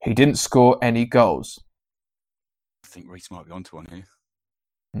 He didn't score any goals. I think Reese might be onto one here.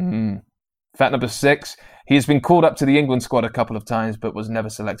 Fact number 6. He has been called up to the England squad a couple of times, but was never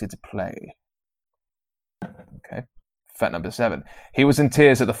selected to play. Okay. fact number 7. He was in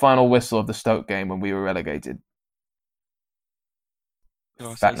tears at the final whistle of the Stoke game when we were relegated.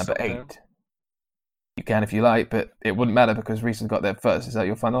 Fact number 8. You can if you like, but it wouldn't matter because Reese has got there first. Is that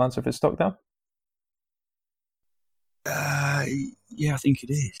your final answer for Stockdale? Yeah, I think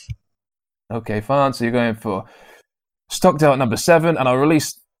it is. Okay, fine. So you're going for Stockdale at number 7, and I'll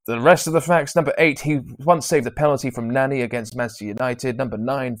release the rest of the facts. Number 8, he once saved a penalty from Nani against Manchester United. Number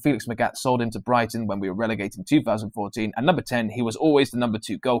 9, Felix Magath sold him to Brighton when we were relegated in 2014. And number 10, he was always the number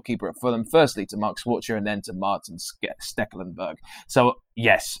 2 goalkeeper at Fulham, firstly to Mark Schwarzer and then to Martin Stekelenburg. So,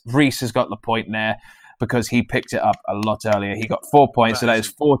 yes, Reese has got the point there because he picked it up a lot earlier. He got 4 points, so that is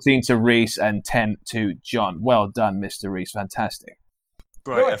 14 to Reese and 10 to John. Well done, Mr. Reese. Fantastic.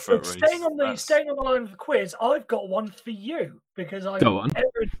 Great effort, Reese. Staying on the line of the quiz, I've got one for you because I'm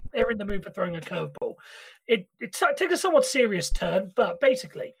ever in the mood for throwing a curveball. It takes a somewhat serious turn, but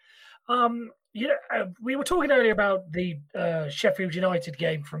basically, we were talking earlier about the Sheffield United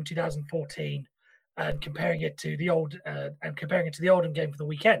game from 2014 and comparing it to the Oldham game for the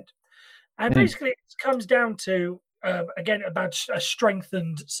weekend. And basically, it comes down to again about a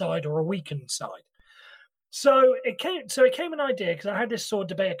strengthened side or a weakened side. So it came an idea because I had this sort of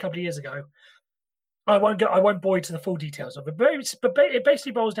debate a couple of years ago. I won't bore you to the full details of it, but it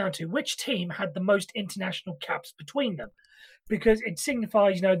basically boils down to which team had the most international caps between them, because it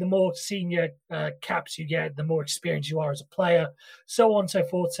signifies, the more senior caps you get, the more experienced you are as a player, so on and so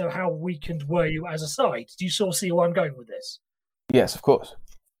forth. So how weakened were you as a side? Do you sort of see where I'm going with this? Yes, of course.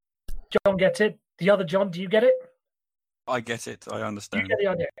 John gets it. The other John, do you get it? I get it. I understand. You get the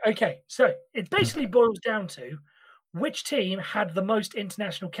idea. Okay, so it basically boils down to which team had the most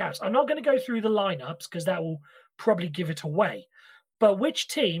international caps. I'm not going to go through the lineups because that will probably give it away. But which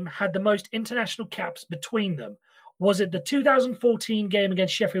team had the most international caps between them? Was it the 2014 game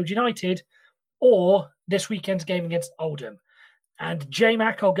against Sheffield United or this weekend's game against Oldham? And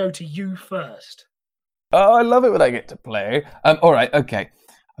J-Mac, I'll go to you first. Oh, I love it when I get to play. All right, okay.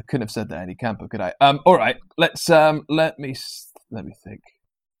 I couldn't have said that any camper, could I? All right, let me think.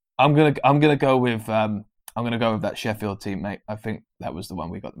 I'm gonna go with that Sheffield team, mate. I think that was the one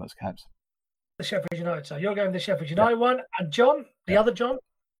we got the most caps. The Sheffield United. So you're going with the Sheffield United one, and John, the other John,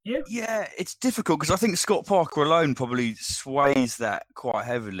 you? Yeah, it's difficult because I think Scott Parker alone probably sways that quite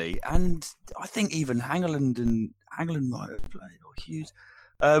heavily, and I think even Hangeland might have played, or Hughes.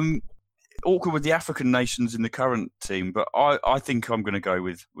 Awkward with the African nations in the current team, but I think I'm going to go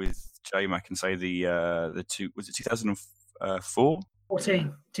with J-Mac and say the two. Was it 2004?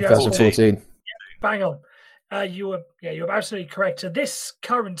 2014. Bang on. You were absolutely correct. So this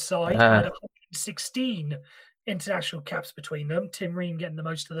current side had 116 international caps between them. Tim Ream getting the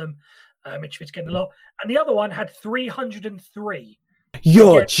most of them, Mitch Fitz getting a lot, and the other one had 303.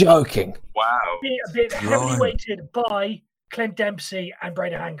 You're joking! Wow. A bit heavily weighted by Clint Dempsey and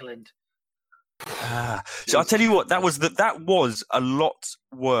Breda Hangeland. So I'll tell you what, that was a lot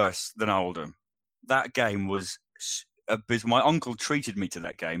worse than Oldham. That game was abysmal. My uncle treated me to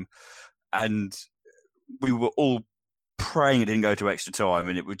that game, and we were all praying it didn't go to extra time,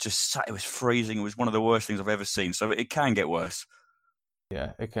 and it was freezing. It was one of the worst things I've ever seen. So it can get worse.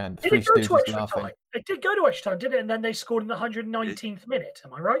 Yeah, it can. Did it go to extra time? It did go to extra time, didn't it? And then they scored in the 119th minute.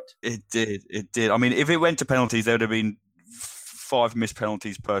 Am I right? It did. I mean, if it went to penalties, there would have been 5 missed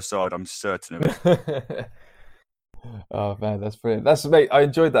penalties per side, I'm certain of it. Oh man, that's brilliant. Mate, I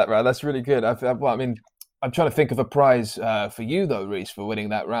enjoyed that round. That's really good. I'm trying to think of a prize for you though, Reese, for winning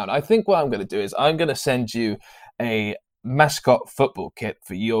that round. I think what I'm going to do is I'm going to send you a mascot football kit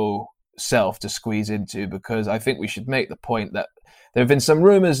for yourself to squeeze into, because I think we should make the point that there have been some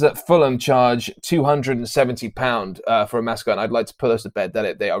rumours that Fulham charge £270 for a mascot, and I'd like to put those to bed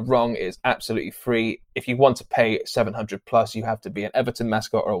that they are wrong. It is absolutely free. If you want to pay $700 plus, you have to be an Everton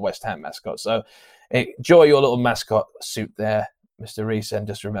mascot or a West Ham mascot. So enjoy your little mascot suit there, Mr. Reese, and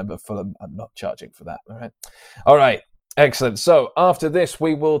just remember, Fulham are not charging for that. All right, excellent. So after this,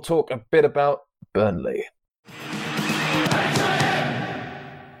 we will talk a bit about Burnley.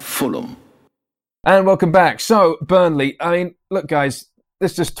 Fulham. And welcome back. So, Burnley, I mean, look, guys,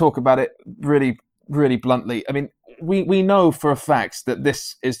 let's just talk about it really, really bluntly. I mean, we know for a fact that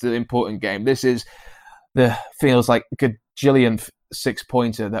this is the important game. This is feels like a gajillion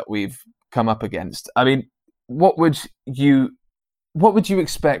 6-pointer that we've come up against. I mean, what would you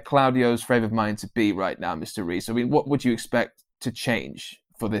expect Claudio's frame of mind to be right now, Mr. Reese? I mean, what would you expect to change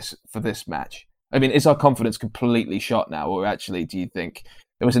for this match? I mean, is our confidence completely shot now, or actually, do you think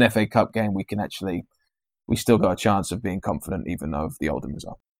it was an FA Cup game? We still got a chance of being confident, even though of the Oldham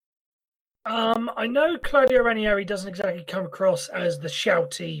result. I know Claudio Ranieri doesn't exactly come across as the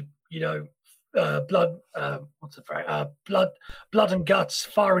shouty, what's the phrase? Blood and guts,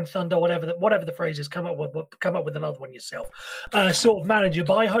 fire and thunder, whatever the phrase is. Come up with another one yourself. Sort of manager.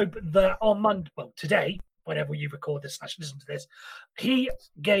 But I hope that on Monday, today, whenever you record this / listen to this, he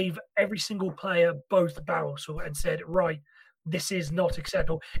gave every single player both barrels and said, right, this is not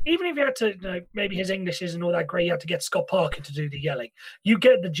acceptable. Even if you had to, maybe his English isn't all that great, you had to get Scott Parker to do the yelling. You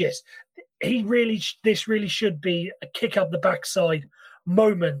get the gist. This really should be a kick up the backside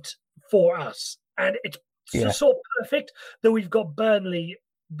moment for us, and it's sort of perfect that we've got Burnley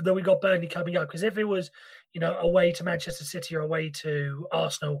coming up, because if it was away to Manchester City or away to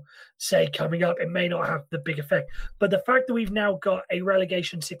Arsenal, say, coming up, it may not have the big effect. But the fact that we've now got a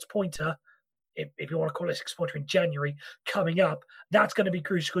relegation 6-pointer, if you want to call it 6-pointer, in January coming up, that's going to be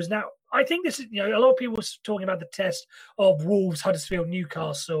crucial, because now I think this is, a lot of people were talking about the test of Wolves, Huddersfield,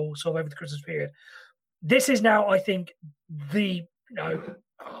 Newcastle sort of over the Christmas period. This is now, I think, the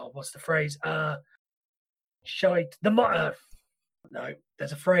what's the phrase? There's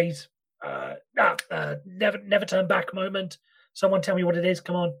a phrase. Never turn back moment. Someone tell me what it is.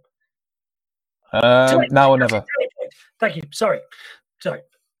 Come on. Now or never. Thank you. Sorry.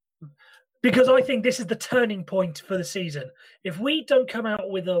 Because I think this is the turning point for the season. If we don't come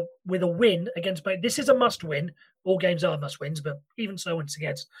out with a win against, this is a must win. All games are must wins, but even so, when it's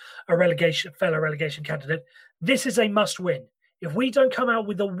against a fellow relegation candidate, this is a must win. If we don't come out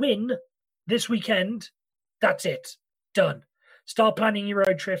with a win this weekend, that's it. Done. Start planning your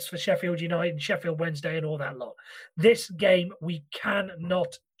road trips for Sheffield United and Sheffield Wednesday and all that lot. This game we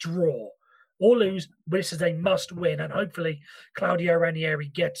cannot draw or lose, but this is a must win, and hopefully Claudio Ranieri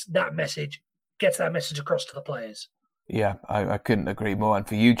gets that message across to the players. Yeah, I couldn't agree more. And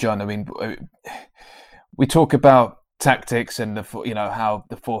for you, John, I mean, we talk about tactics and how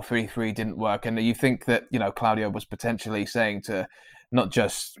the 4-3-3 didn't work, and you think that Claudio was potentially saying to not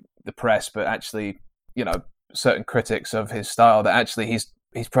just the press but actually certain critics of his style that actually he's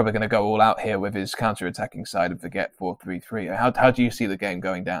probably going to go all out here with his counter-attacking side and forget 4-3-3. How do you see the game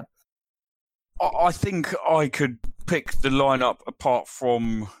going down? I think I could pick the lineup apart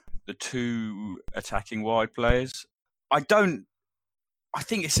from the two attacking wide players. I think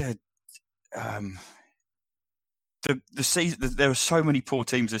it's the season. There are so many poor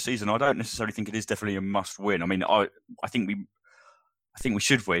teams this season. I don't necessarily think it is definitely a must win. I mean, I think we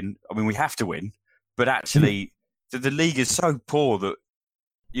should win. I mean, we have to win. But actually, the league is so poor that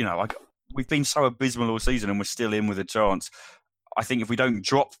we've been so abysmal all season, and we're still in with a chance. I think if we don't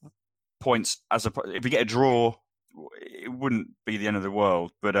drop points if we get a draw, it wouldn't be the end of the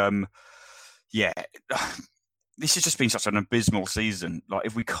world. But this has just been such an abysmal season. Like,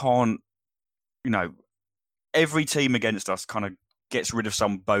 if we can't, every team against us kind of gets rid of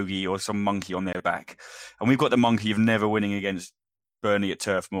some bogey or some monkey on their back, and we've got the monkey of never winning against Burnley at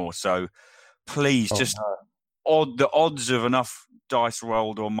Turf Moor. So please, the odds of enough dice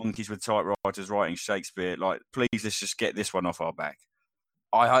rolled or monkeys with typewriters writing Shakespeare. Like, please, let's just get this one off our back.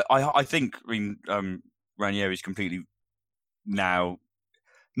 I think Ranieri's completely now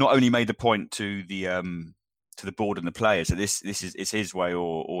not only made the point to the board and the players that this is his way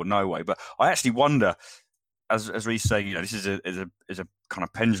or no way, but I actually wonder, as Reece say, this is a kind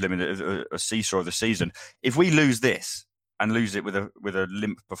of pendulum, a seesaw of the season. If we lose this and lose it with a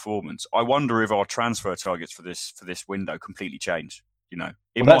limp performance, I wonder if our transfer targets for this window completely change.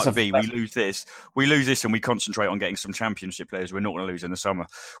 It might be we lose this, and we concentrate on getting some championship players we're not going to lose in the summer.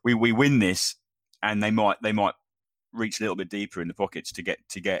 We win this, and they might reach a little bit deeper in the pockets to get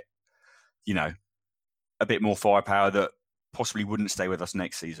a bit more firepower that possibly wouldn't stay with us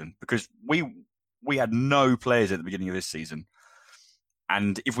next season, because we had no players at the beginning of this season,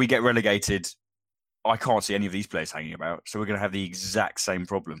 and if we get relegated, I can't see any of these players hanging about. So we're going to have the exact same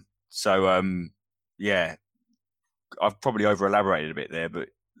problem. So I've probably over-elaborated a bit there, but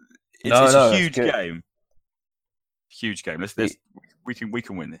it's a huge game. Huge game. We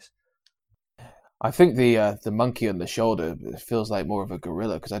can win this. I think the monkey on the shoulder feels like more of a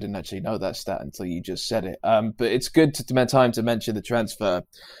gorilla, because I didn't actually know that stat until you just said it. But it's good to spend time to mention the transfer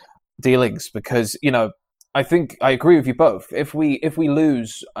dealings, because I think I agree with you both. If we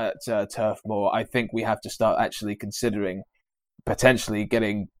lose at Turf Moor, I think we have to start actually considering potentially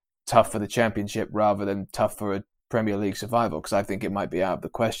getting tough for the Championship rather than tough for a Premier League survival, because I think it might be out of the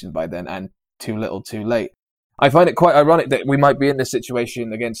question by then, and too little too late. I find it quite ironic that we might be in this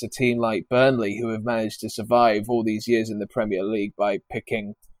situation against a team like Burnley, who have managed to survive all these years in the Premier League by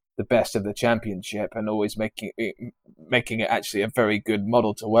picking the best of the Championship and always making it actually a very good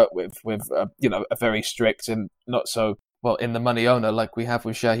model to work with a very strict and not so in the money owner like we have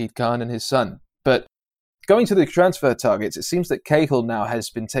with Shahid Khan and his son. But going to the transfer targets, it seems that Cahill now has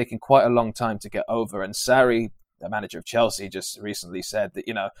been taking quite a long time to get over. And Sarri, the manager of Chelsea, just recently said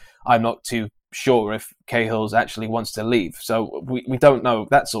that, I'm not too sure if Cahill's actually wants to leave. So we don't know.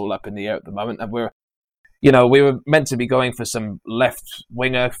 That's all up in the air at the moment. And we were meant to be going for some left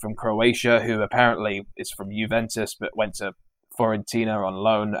winger from Croatia who apparently is from Juventus but went to Fiorentina on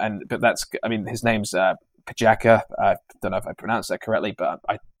loan. His name's Pajaka. I don't know if I pronounced that correctly, but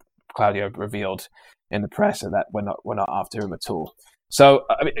Claudio revealed in the press that we're not after him at all. So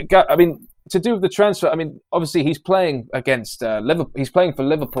to do with the transfer, obviously he's playing against Liverpool. He's playing for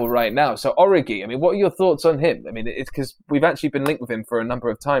Liverpool right now. So Origi, what are your thoughts on him? It's because we've actually been linked with him for a number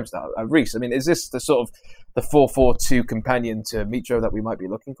of times now. Reese, is this the sort of the 4-4-2 companion to Mitro that we might be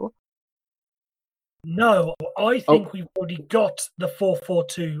looking for? No, I think we've already got the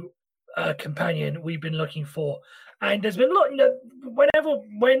 4-4-2 companion we've been looking for. And there's been a lot.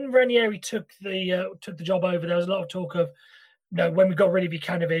 When Ranieri took the job over, there was a lot of talk of, when we got rid of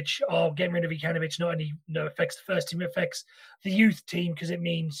Ivanovic, getting rid of Ivanovic not only affects the first team, it affects the youth team because it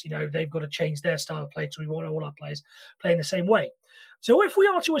means they've got to change their style of play. So we want all our players playing the same way. So if we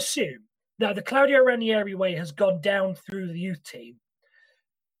are to assume that the Claudio Ranieri way has gone down through the youth team,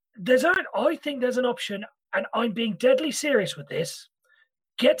 I think there's an option, and I'm being deadly serious with this.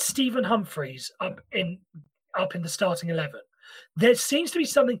 Get Stephen Humphreys up in the starting 11. There seems to be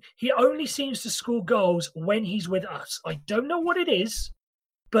something. He only seems to score goals when he's with us. I don't know what it is,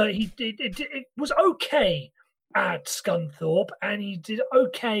 but it was okay at Scunthorpe, and he did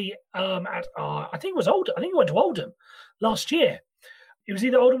okay at I think it was Oldham. I think he went to Oldham last year. It was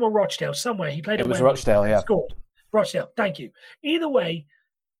either Oldham or Rochdale, somewhere. He played. It was Rochdale, yeah. Scored. Rochdale, thank you. Either way,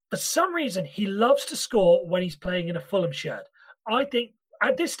 for some reason, he loves to score when he's playing in a Fulham shirt. I think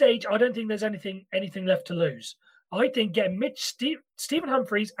at this stage, I don't think there's anything left to lose. I think get Stephen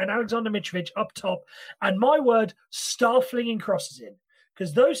Humphreys and Alexander Mitrovic up top, and my word, start flinging crosses in,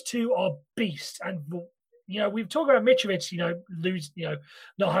 because those two are beasts. And we've talked about Mitrovic,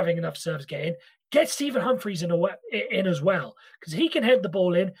 not having enough serves get in. Get Stephen Humphreys in as well, because he can head the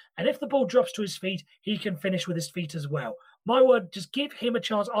ball in, and if the ball drops to his feet, he can finish with his feet as well. My word, just give him a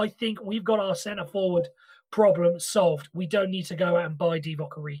chance. I think we've got our centre forward problem solved. We don't need to go out and buy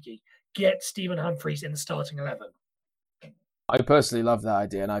Divock Origi. Get Stephen Humphreys in the starting 11. I personally love that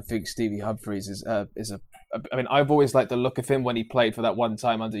idea, and I think Stevie Humphreys is I've always liked the look of him when he played for that one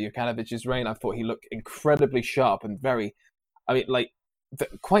time under Jukanovic's reign. I thought he looked incredibly sharp and very,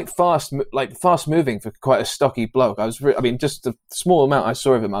 quite fast moving for quite a stocky bloke. Just the small amount I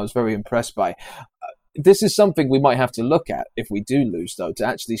saw of him, I was very impressed by. This is something we might have to look at if we do lose, though, to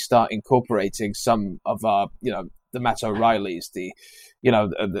actually start incorporating some of our, the Matt O'Reillys, the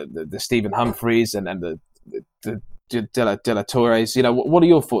Stephen Humphreys and the De La Torres. What are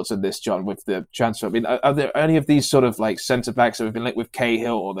your thoughts on this, John, with the transfer? Are there any of these sort of like centre backs that have been linked with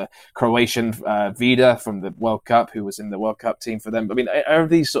Cahill or the Croatian Vida from the World Cup, who was in the World Cup team for them? Are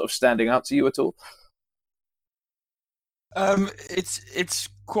these sort of standing out to you at all? It's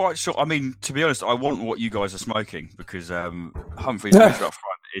quite short. To be honest, I want what you guys are smoking, because Humphreys up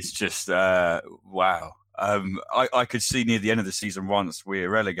front is just wow. I could see near the end of the season, once we're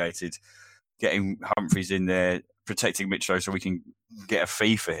relegated, getting Humphreys in there, protecting Mitro so we can get a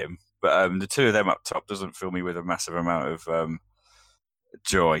fee for him. But the two of them up top doesn't fill me with a massive amount of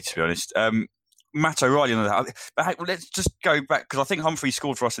joy, to be honest. Matt O'Reilly on that. But hey, let's just go back, because I think Humphreys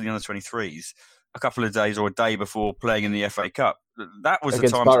scored for us in the under-23s a couple of days or a day before playing in the FA Cup. That was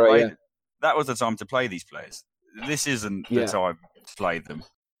against the time Borough, to play. yeah. That was the time to play these players. This isn't the time to play them.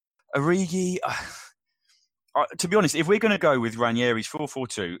 Origi, to be honest, if we're going to go with Ranieri's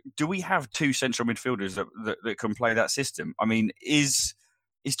 4-4-2, do we have two central midfielders that can play that system? Is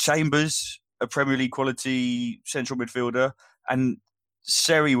Chambers a Premier League quality central midfielder? And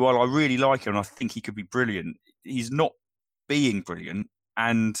Seri, while I really like him and I think he could be brilliant, he's not being brilliant,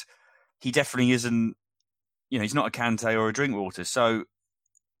 and he definitely isn't, he's not a Kante or a Drinkwater. So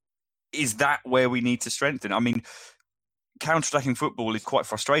is that where we need to strengthen? Counter-attacking football is quite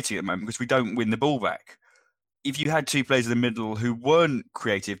frustrating at the moment because we don't win the ball back. If you had two players in the middle who weren't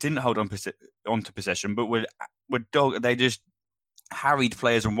creative, didn't hold on to possession, but they just harried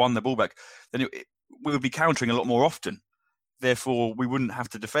players and won the ball back, then we would be countering a lot more often. Therefore, we wouldn't have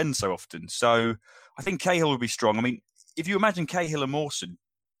to defend so often. So I think Cahill would be strong. If you imagine Cahill and Mawson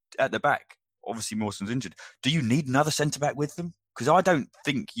at the back, obviously Mawson's injured, do you need another centre-back with them? Because I don't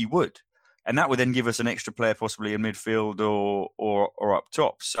think you would. And that would then give us an extra player possibly in midfield or up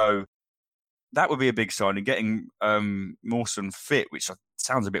top. So that would be a big sign. And getting Mawson fit, which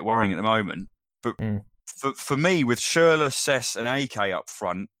sounds a bit worrying at the moment. But for me, with Schürrle, Sess and AK up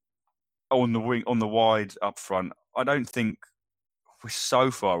front, on the wing, on the wide up front, I don't think we're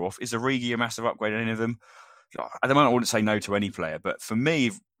so far off. Is Origi a massive upgrade on any of them? At the moment, I wouldn't say no to any player, but for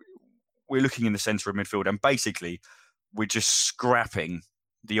me, we're looking in the centre of midfield, and basically, we're just scrapping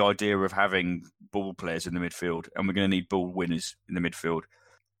the idea of having ball players in the midfield, and we're going to need ball winners in the midfield.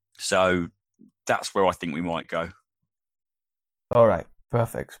 So that's where I think we might go. All right,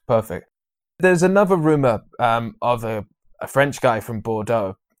 perfect. There's another rumour of a French guy from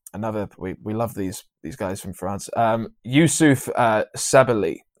Bordeaux. We love these guys from France. Youssouf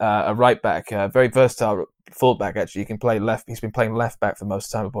Sabaly, a right back, very versatile fullback. Actually, he can play left. He's been playing left back for most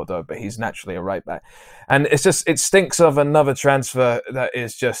of the time at Bordeaux, but he's naturally a right back. And it stinks of another transfer that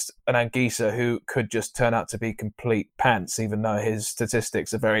is just an Anguissa who could just turn out to be complete pants, even though his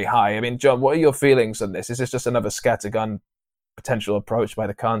statistics are very high. I mean, John, what are your feelings on this? Is this just another scattergun potential approach by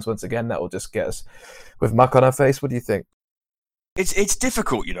the Khans once again that will just get us with muck on our face? What do you think? It's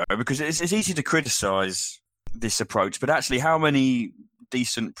difficult, because it's easy to criticise this approach, but actually, how many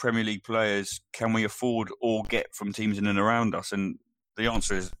decent Premier League players can we afford or get from teams in and around us? And the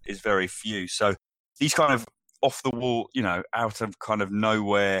answer is very few. So these kind of off the wall, out of kind of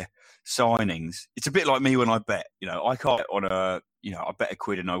nowhere signings. It's a bit like me when I bet. I can't bet on I bet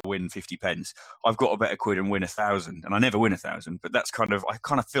 £1 and I win 50p. I've got to bet £1 and win 1,000, and I never win 1,000. But I kind of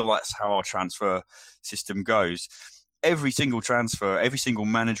feel that's how our transfer system goes. Every single transfer, every single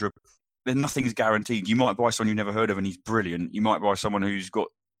manager, nothing's guaranteed. You might buy someone you've never heard of and he's brilliant. You might buy someone who's got,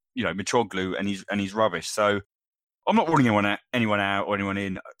 Mitroglou and he's rubbish. So I'm not ruling anyone out or anyone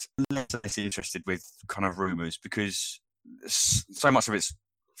in unless they're interested with kind of rumours, because so much of it's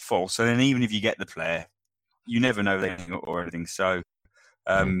false. And then even if you get the player, you never know anything or anything. So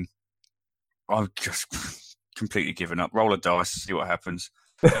I've just completely given up. Roll a dice, see what happens.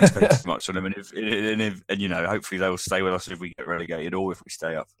 Don't spend too much on them, and hopefully they'll stay with us if we get relegated or if we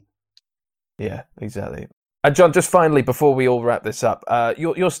stay up. Yeah, exactly. And John, just finally before we all wrap this up,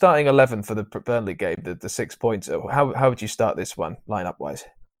 you're starting 11 for the Burnley game, the 6 points. How would you start this one lineup wise?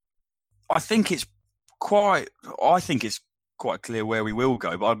 I think it's quite clear where we will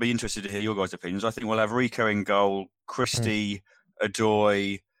go, but I'd be interested to hear your guys' opinions. I think we'll have Rico in goal, Christie,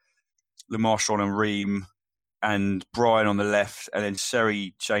 Adoy, Le Marchand and Ream, and Brian on the left, and then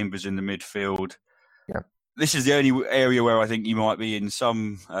Seri Chambers in the midfield. Yeah. This is the only area where I think you might be in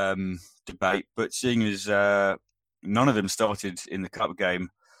some debate, but seeing as none of them started in the Cup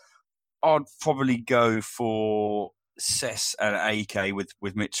game, I'd probably go for Cess and AK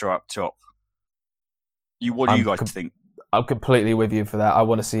with Mitra up top. What do you guys think? I'm completely with you for that. I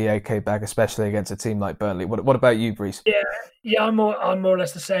want to see AK back, especially against a team like Burnley. What about you, Brees? Yeah, I'm more or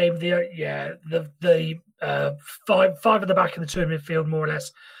less the same. The five at the back and the two in midfield, more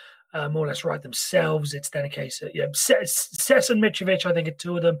or less right themselves. It's then a case of Cess and Mitrovic. I think are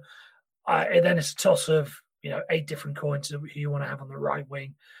two of them. And then it's a toss of 8 different coins who you want to have on the right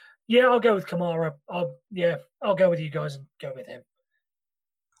wing. Yeah, I'll go with Kamara. I'll go with you guys and go with him.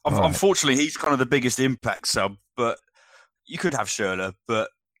 Unfortunately, he's kind of the biggest impact sub, but you could have Schürrle, but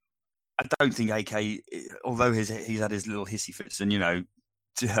I don't think AK, although he's had his little hissy fits and,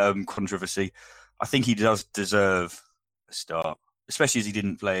 controversy, I think he does deserve a start, especially as he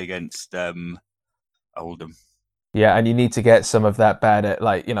didn't play against Oldham. Yeah, and you need to get some of that bad,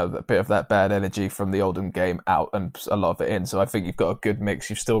 a bit of that bad energy from the Oldham game out and a lot of it in. So I think you've got a good mix.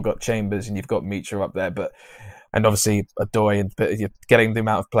 You've still got Chambers and you've got Mitra up there, and obviously Adoy, and you're getting the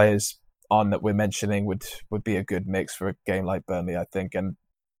amount of players on that we're mentioning would be a good mix for a game like Burnley, I think. And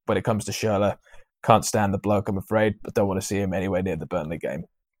when it comes to Schürrle, can't stand the bloke, I'm afraid, but don't want to see him anywhere near the Burnley game,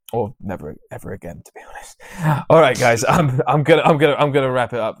 or never ever again, to be honest. All right, guys, I'm gonna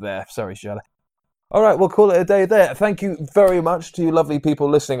wrap it up there. Sorry, Schürrle. All right, we'll call it a day there. Thank you very much to you lovely people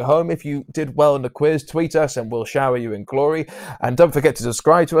listening at home. If you did well in the quiz, tweet us and we'll shower you in glory. And don't forget to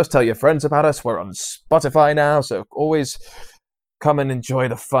subscribe to us, tell your friends about us. We're on Spotify now, so always come and enjoy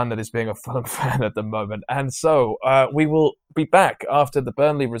the fun that is being a Fulham fan at the moment. And so we will be back after the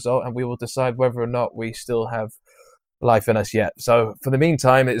Burnley result and we will decide whether or not we still have life in us yet. So for the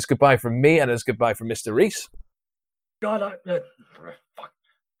meantime, it's goodbye from me and it's goodbye from Mr. Reese. Goodbye, lads.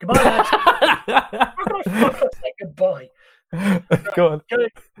 I'm going to say goodbye. Go on.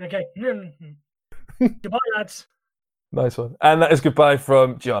 Okay. Goodbye, lads. Nice one. And that is goodbye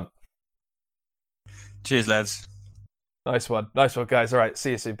from John. Cheers, lads. Nice one, guys. All right,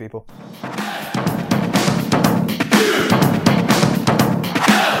 see you soon, people.